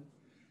settlement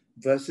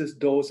versus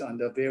those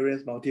under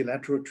various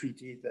multilateral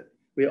treaties that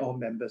we're all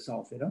members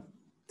of.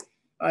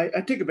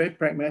 I take a very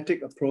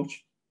pragmatic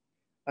approach.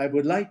 I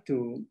would like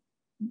to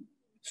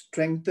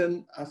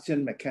strengthen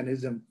ASEAN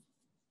mechanism,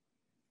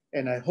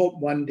 and I hope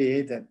one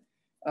day that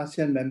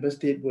ASEAN member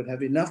state would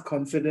have enough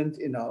confidence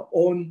in our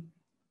own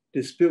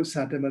dispute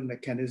settlement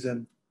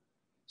mechanism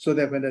so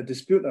that when a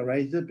dispute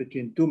arises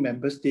between two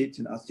member states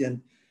in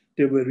ASEAN,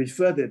 they will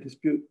refer the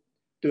dispute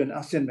to an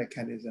ASEAN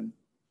mechanism,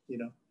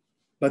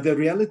 But the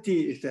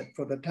reality is that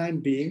for the time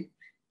being,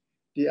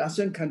 the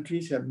ASEAN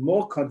countries have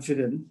more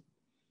confidence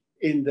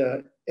in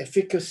the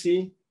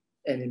efficacy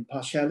and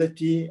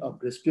impartiality of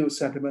dispute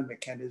settlement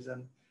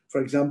mechanism.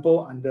 For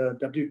example, under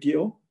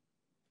WTO,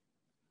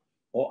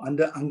 or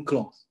under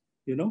UNCLOS,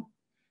 you know.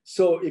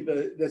 So if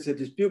there's a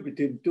dispute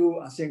between two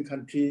ASEAN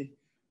countries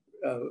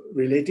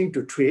relating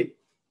to trade,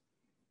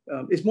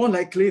 it's more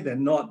likely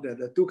than not that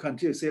the two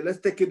countries say, let's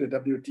take it to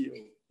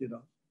WTO, you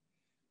know.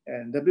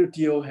 And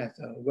WTO has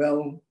a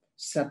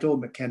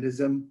well-settled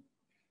mechanism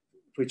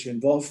which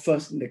involves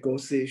first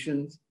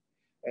negotiations.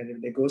 And if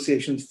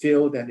negotiations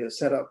fail, then they'll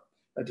set up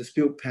a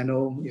dispute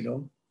panel, you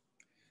know.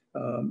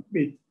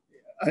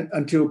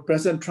 Until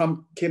President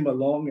Trump came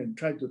along and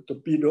tried to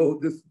torpedo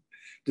this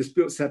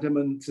dispute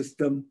settlement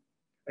system,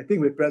 I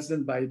think with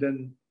President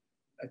Biden,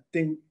 I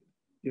think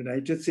the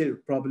United States will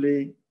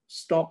probably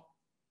stop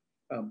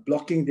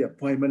blocking the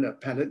appointment of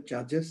appellate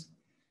judges.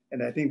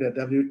 And I think the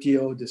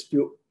WTO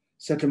dispute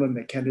settlement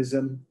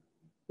mechanism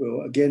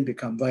will again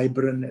become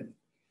vibrant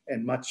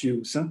and much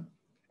used. Huh?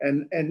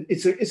 And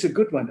it's a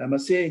good one. I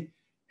must say,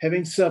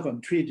 having served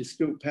on 3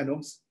 dispute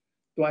panels,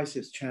 twice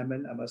as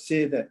chairman, I must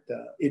say that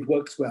it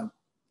works well.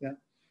 Yeah?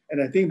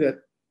 And I think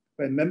that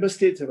when member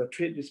states have a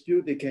trade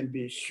dispute, they can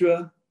be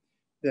sure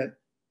that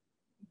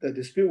the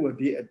dispute will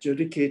be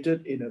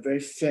adjudicated in a very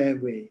fair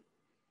way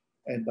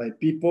and by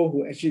people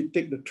who actually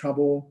take the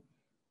trouble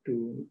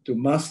to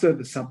master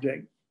the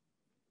subject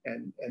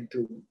and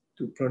to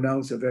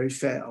pronounce a very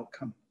fair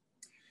outcome.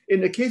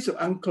 In the case of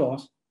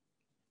UNCLOS,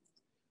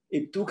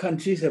 if 2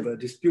 countries have a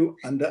dispute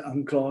under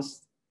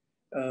UNCLOS,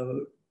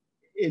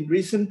 in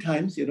recent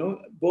times, you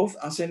know, both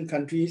ASEAN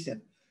countries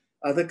and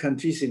other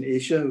countries in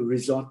Asia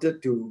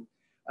resorted to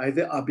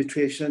either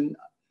arbitration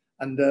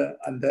under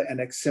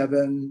Annex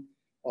 7,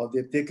 or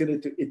they've taken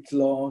it to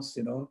ITLOS,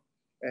 you know,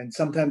 and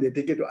sometimes they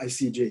take it to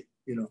ICJ,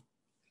 you know.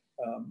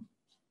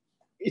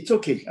 It's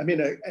okay. I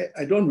mean,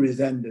 I don't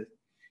resent it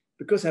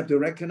because I have to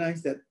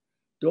recognize that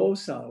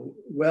those are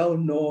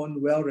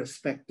well-known,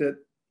 well-respected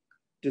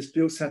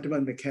dispute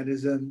settlement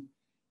mechanism,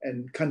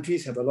 and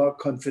countries have a lot of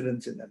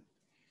confidence in them.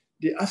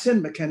 The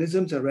ASEAN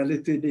mechanisms are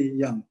relatively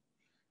young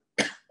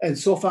and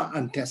so far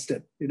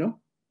untested, you know?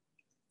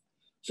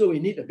 So we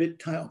need a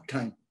bit of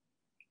time.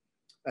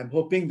 I'm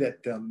hoping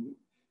that,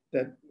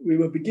 that we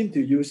will begin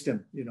to use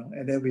them, you know,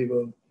 and then we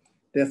will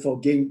therefore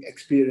gain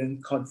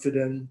experience,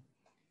 confidence,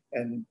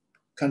 and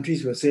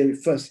countries will say,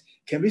 first,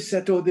 can we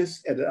settle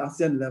this at the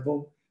ASEAN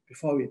level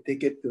before we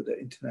take it to the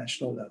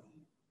international level?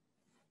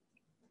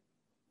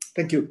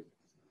 Thank you.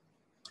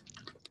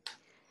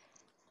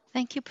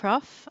 Thank you,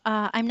 Prof.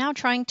 I'm now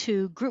trying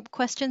to group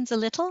questions a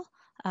little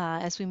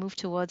as we move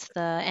towards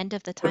the end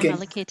of the time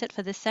allocated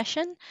for this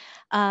session.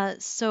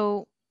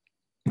 So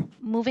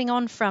moving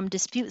on from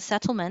dispute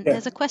settlement,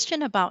 there's a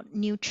question about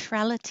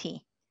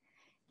neutrality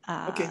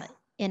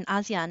in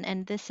ASEAN.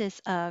 And this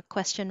is a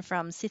question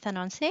from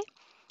Sithanonse,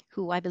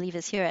 who I believe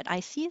is here at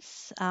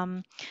ICES.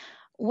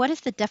 What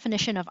is the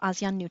definition of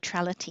ASEAN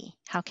neutrality?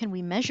 How can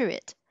we measure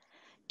it?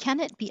 Can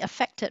it be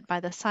affected by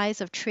the size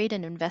of trade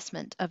and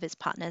investment of its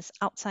partners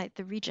outside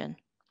the region?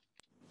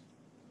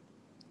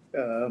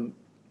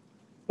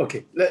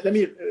 Okay, let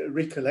me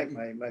recollect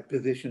my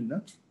position.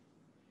 Huh?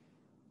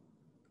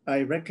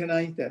 I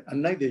recognize that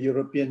unlike the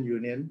European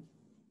Union,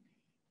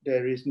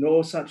 there is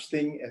no such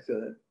thing as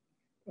a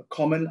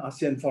common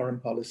ASEAN foreign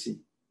policy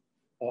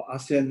or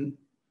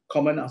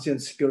common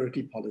ASEAN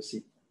security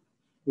policy.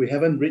 We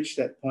haven't reached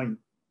that point.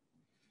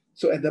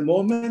 So at the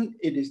moment,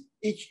 it is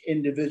each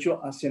individual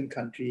ASEAN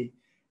country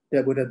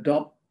that would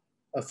adopt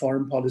a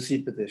foreign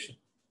policy position.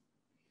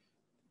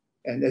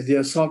 And as they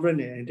are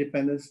sovereign and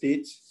independent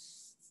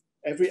states,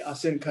 every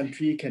ASEAN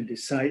country can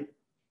decide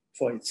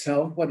for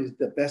itself what is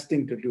the best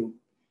thing to do.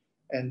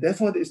 And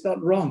therefore, it's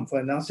not wrong for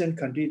an ASEAN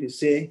country to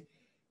say,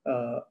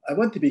 I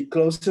want to be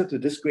closer to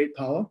this great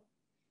power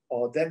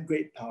or that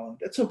great power.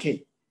 That's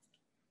okay.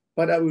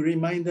 But I will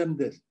remind them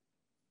this.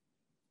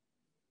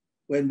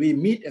 When we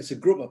meet as a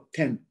group of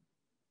 10,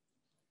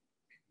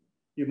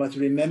 you must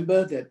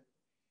remember that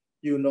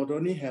you not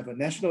only have a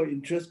national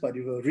interest, but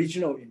you have a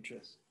regional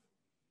interest.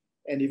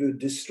 And if you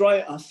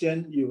destroy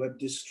ASEAN, you have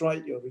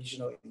destroyed your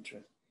regional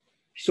interest.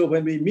 So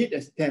when we meet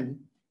as 10,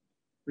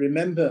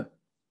 remember,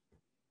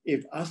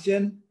 if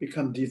ASEAN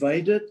become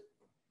divided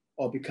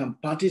or become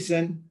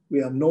partisan,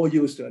 we are no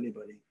use to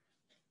anybody.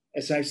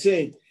 As I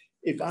say,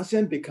 if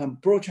ASEAN become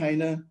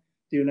pro-China,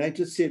 the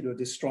United States will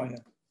destroy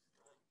it.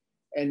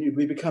 And if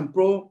we become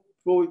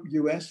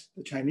pro-US,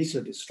 the Chinese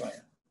will destroy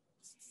it.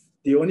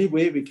 The only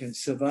way we can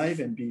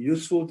survive and be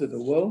useful to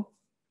the world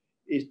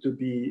is to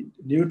be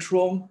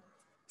neutral,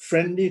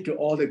 friendly to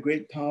all the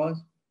great powers,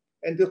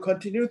 and to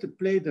continue to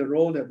play the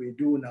role that we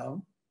do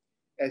now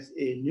as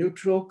a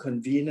neutral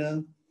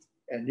convener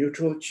and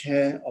neutral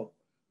chair of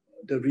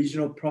the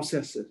regional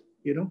processes,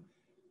 you know?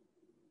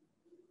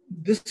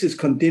 This is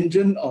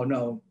contingent on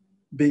our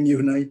being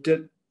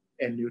united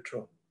and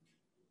neutral.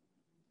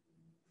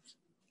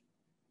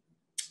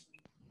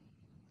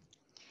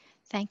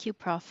 Thank you,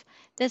 Prof.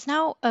 There's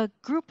now a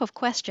group of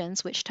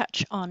questions which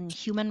touch on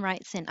human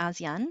rights in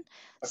ASEAN. Okay.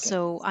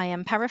 So I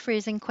am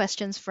paraphrasing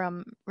questions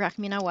from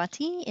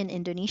Rakminawati in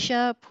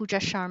Indonesia, Pooja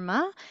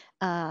Sharma,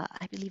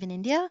 I believe in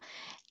India,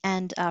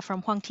 and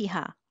from Huang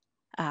Tiha,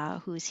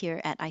 who is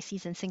here at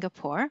ICES in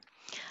Singapore.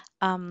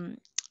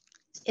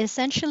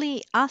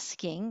 essentially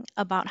asking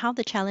about how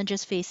the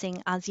challenges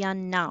facing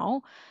ASEAN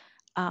now,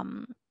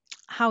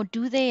 how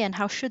do they and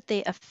how should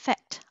they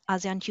affect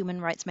ASEAN human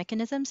rights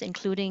mechanisms,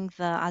 including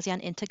the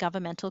ASEAN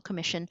Intergovernmental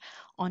Commission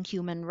on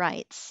Human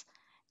Rights.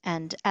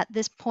 And at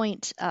this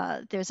point,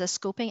 there's a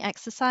scoping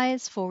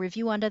exercise for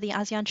review under the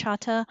ASEAN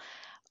Charter.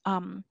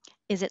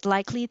 Is it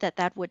likely that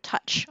that would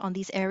touch on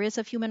these areas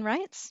of human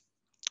rights?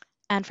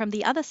 And from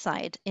the other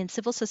side, in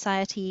civil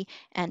society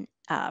and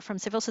from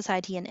civil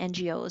society and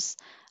NGOs,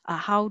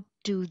 how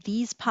do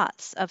these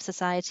parts of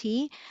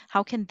society,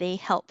 how can they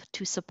help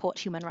to support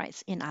human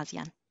rights in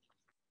ASEAN?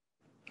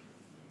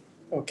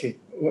 Okay,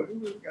 well,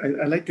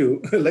 I like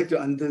to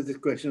answer this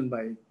question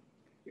by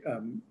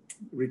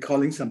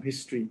recalling some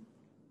history.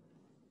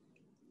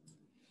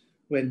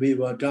 When we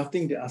were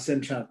drafting the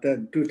ASEAN Charter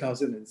in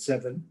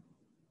 2007,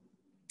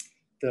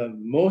 the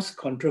most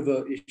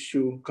controversial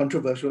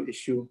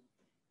issue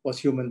was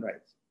human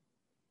rights.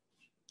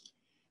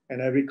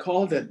 And I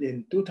recall that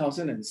in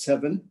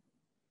 2007,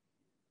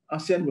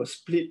 ASEAN was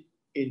split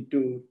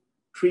into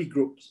 3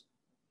 groups.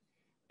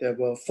 There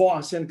were 4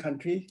 ASEAN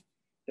countries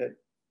that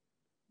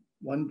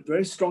won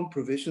very strong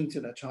provisions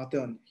in the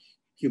Charter on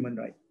human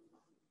rights.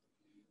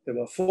 There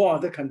were 4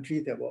 other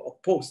countries that were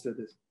opposed to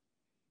this.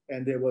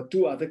 And there were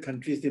 2 other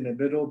countries in the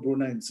middle,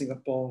 Brunei and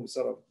Singapore, who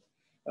sort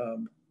of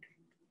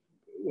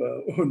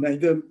were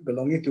neither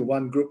belonging to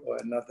one group or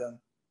another.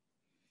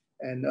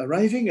 And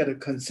arriving at a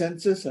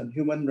consensus on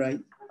human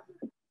rights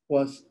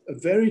was a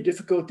very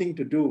difficult thing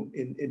to do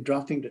in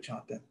drafting the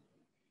Charter.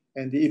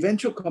 And the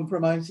eventual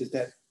compromise is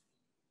that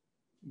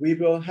we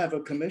will have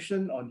a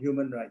commission on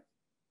human rights,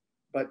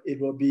 but it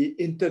will be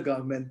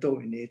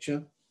intergovernmental in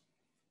nature,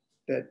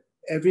 that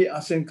every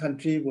ASEAN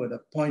country will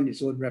appoint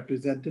its own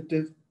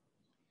representative,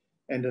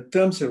 and the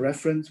terms of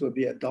reference will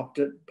be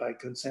adopted by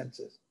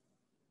consensus.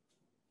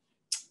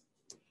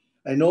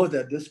 I know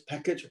that this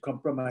package of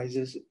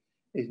compromises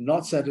is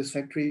not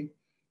satisfactory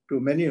to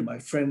many of my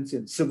friends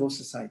in civil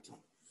society.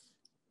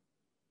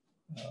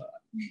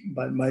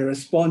 But my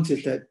response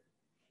is that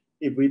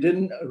if we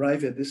didn't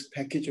arrive at this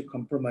package of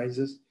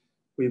compromises,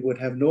 we would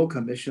have no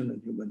commission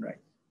on human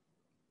rights.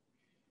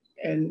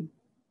 And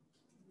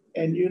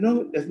you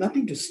know, there's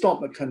nothing to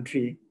stop a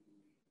country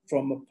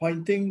from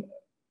appointing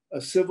a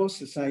civil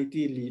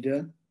society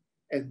leader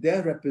as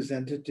their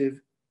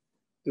representative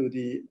to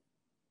the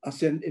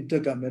ASEAN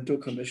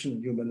Intergovernmental Commission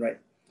on Human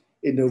Rights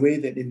in the way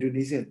that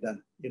Indonesia has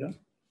done, you know?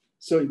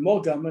 So if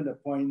more government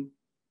appoint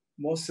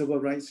more civil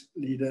rights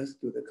leaders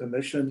to the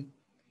commission,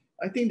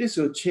 I think this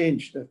will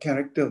change the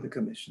character of the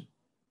commission.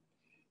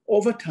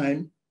 Over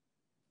time,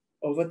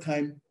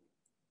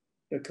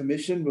 the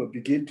commission will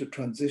begin to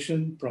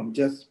transition from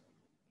just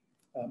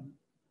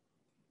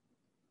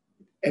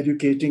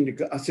educating the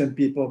ASEAN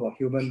people about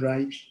human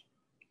rights,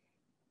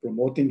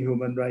 promoting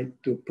human rights,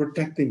 to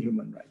protecting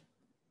human rights.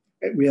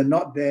 And we are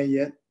not there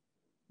yet,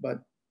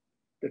 but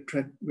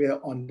we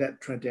are on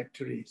that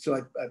trajectory. So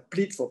I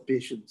plead for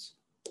patience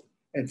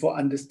and for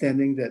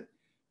understanding that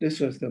this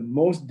was the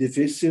most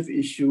divisive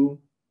issue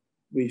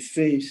we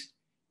faced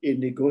in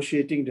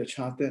negotiating the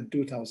Charter in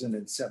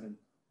 2007.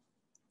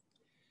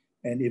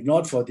 And if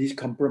not for these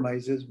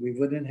compromises, we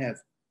wouldn't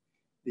have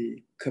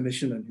the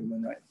Commission on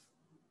Human Rights.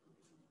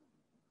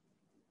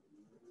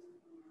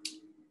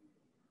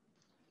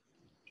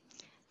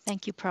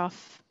 Thank you,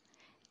 Prof.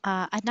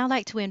 I'd now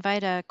like to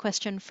invite a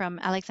question from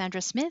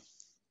Alexandra Smith.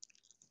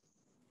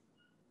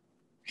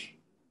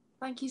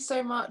 Thank you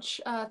so much.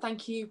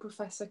 Thank you,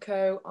 Professor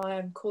Ko. I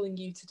am calling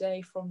you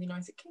today from the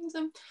United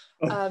Kingdom,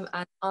 and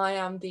I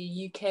am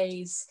the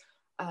UK's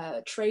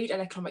Trade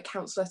and Economic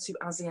Counsellor to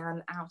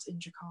ASEAN out in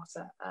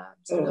Jakarta.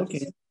 So lovely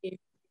to meet you.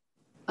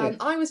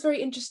 I was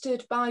very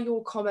interested by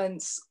your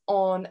comments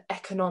on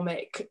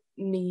economic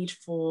need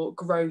for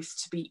growth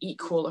to be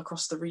equal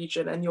across the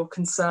region and your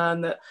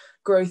concern that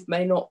growth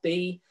may not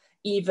be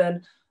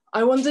even.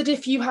 I wondered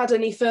if you had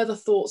any further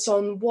thoughts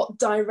on what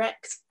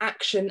direct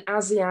action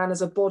ASEAN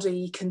as a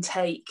body can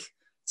take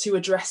to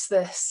address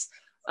this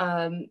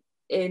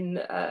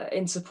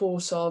in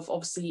support of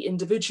obviously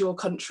individual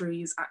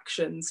countries'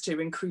 actions to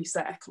increase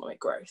their economic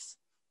growth.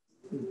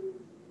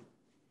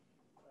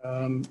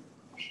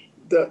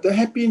 The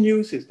happy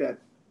news is that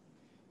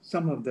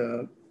some of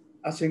the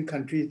ASEAN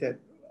countries that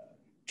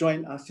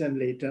joined ASEAN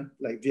later,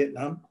 like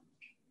Vietnam,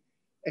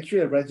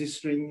 actually are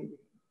registering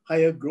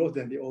higher growth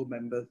than the old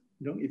members.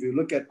 You know, if you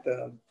look at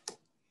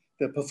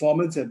the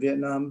performance of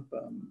Vietnam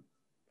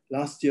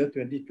last year,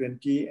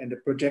 2020, and the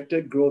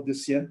projected growth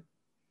this year,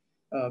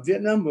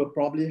 Vietnam will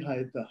probably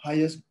have the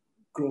highest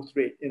growth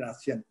rate in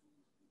ASEAN.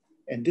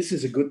 And this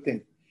is a good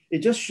thing. It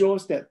just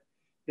shows that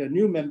the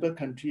new member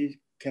countries,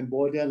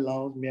 Cambodia,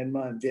 Laos,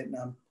 Myanmar, and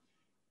Vietnam,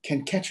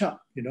 can catch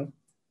up, you know.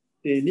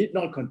 They need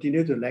not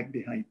continue to lag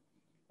behind.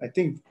 I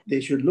think they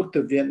should look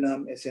to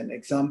Vietnam as an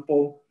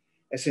example,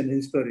 as an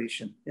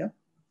inspiration, yeah?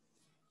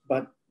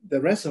 But the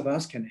rest of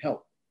us can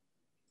help.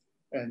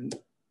 And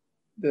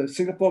the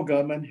Singapore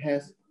government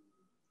has,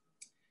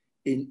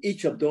 in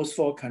each of those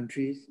 4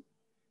 countries,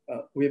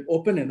 we've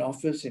opened an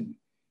office in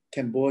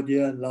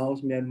Cambodia,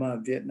 Laos, Myanmar,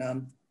 and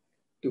Vietnam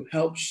to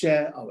help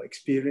share our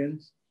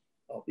experience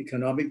of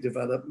economic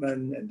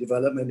development and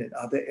development in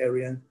other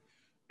areas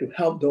to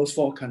help those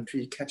 4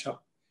 countries catch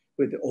up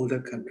with the older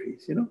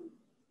countries, you know.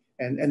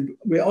 And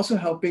we're also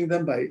helping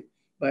them by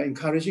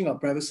encouraging our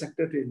private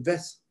sector to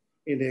invest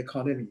in their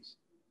economies.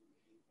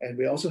 And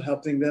we're also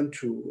helping them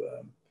to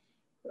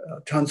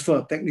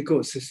transfer technical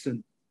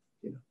assistance,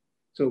 you know.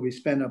 So we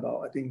spend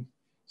about, I think,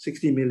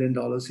 $60 million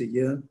a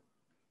year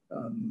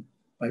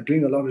by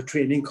doing a lot of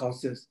training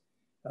courses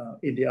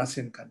in the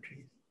ASEAN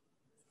countries.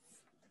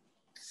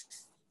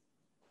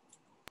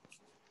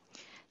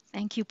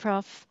 Thank you,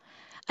 Prof.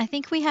 I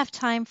think we have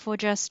time for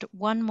just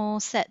one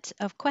more set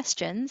of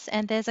questions,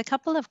 and there's a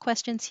couple of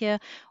questions here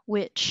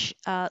which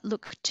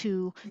look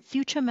to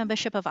future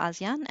membership of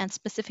ASEAN and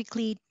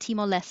specifically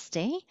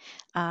Timor-Leste.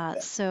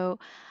 So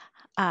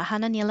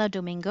Hananiela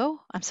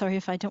Domingo, I'm sorry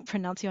if I don't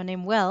pronounce your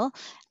name well,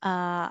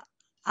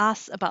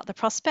 asks about the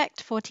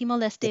prospect for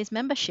Timor-Leste's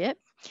membership,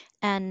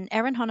 and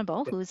Aaron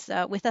Honorable, who's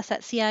with us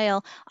at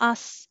CIL,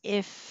 asks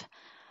if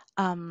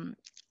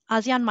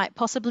ASEAN might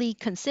possibly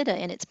consider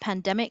in its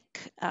pandemic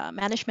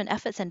management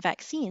efforts and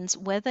vaccines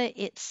whether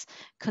it's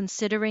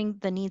considering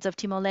the needs of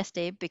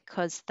Timor-Leste,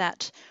 because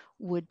that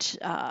would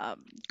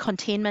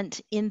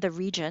containment in the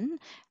region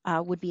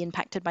would be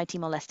impacted by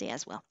Timor-Leste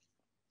as well.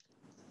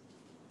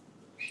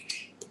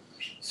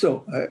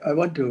 So I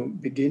want to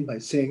begin by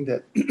saying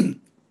that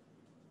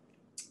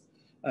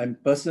I'm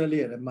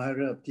personally an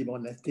admirer of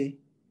Timor-Leste,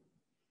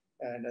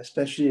 and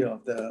especially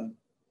of the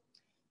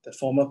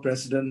former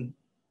president,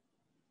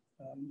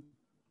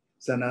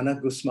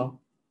 Zanana Gusmao.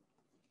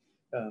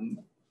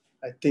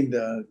 I think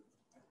the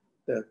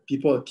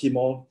people of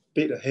Timor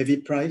paid a heavy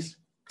price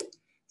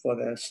for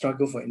their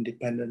struggle for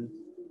independence,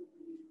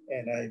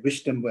 and I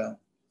wish them well.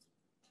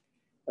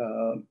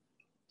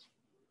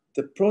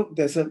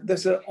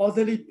 There's an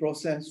orderly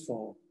process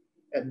for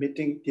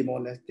admitting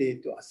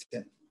Timor-Leste to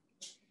ASEAN,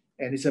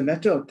 and it's a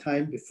matter of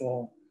time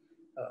before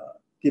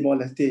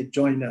Timor-Leste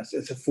join us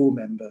as a full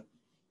member.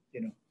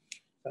 You know,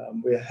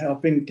 we're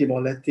helping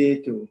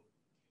Timor-Leste to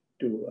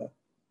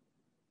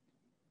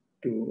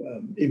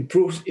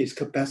improve its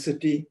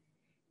capacity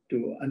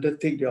to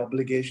undertake the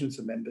obligations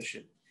of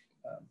membership.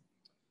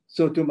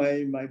 So to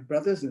my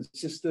brothers and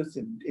sisters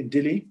in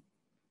Dili,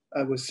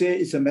 I would say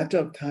it's a matter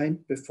of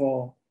time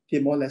before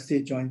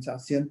Timor-Leste joins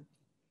ASEAN.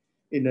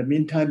 In the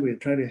meantime, we're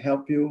trying to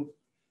help you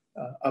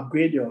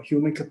upgrade your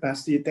human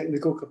capacity,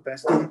 technical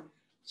capacity,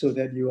 so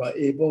that you are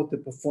able to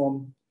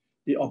perform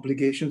the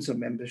obligations of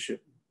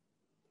membership.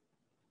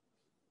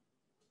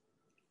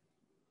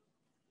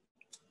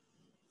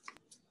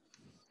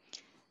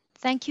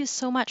 Thank you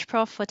so much,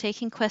 Prof, for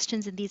taking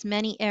questions in these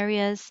many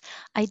areas.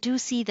 I do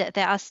see that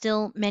there are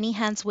still many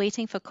hands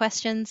waiting for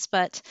questions,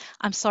 but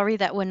I'm sorry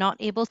that we're not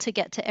able to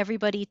get to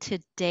everybody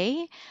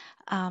today.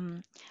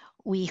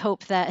 We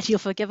hope that you'll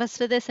forgive us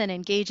for this and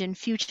engage in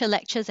future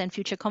lectures and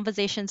future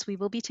conversations. We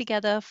will be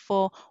together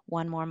for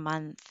one more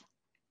month.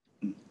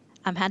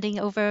 I'm handing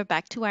over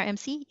back to our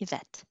MC,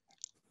 Yvette.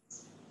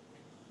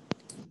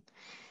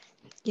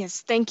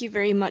 Yes, thank you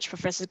very much,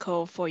 Professor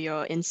Koh, for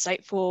your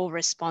insightful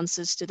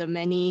responses to the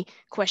many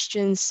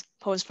questions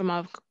posed from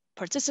our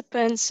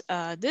participants.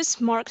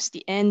 This marks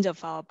the end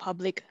of our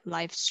public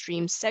live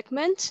stream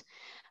segment.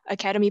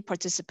 Academy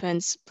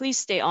participants, please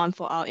stay on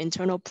for our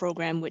internal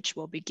program, which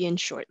will begin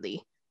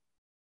shortly.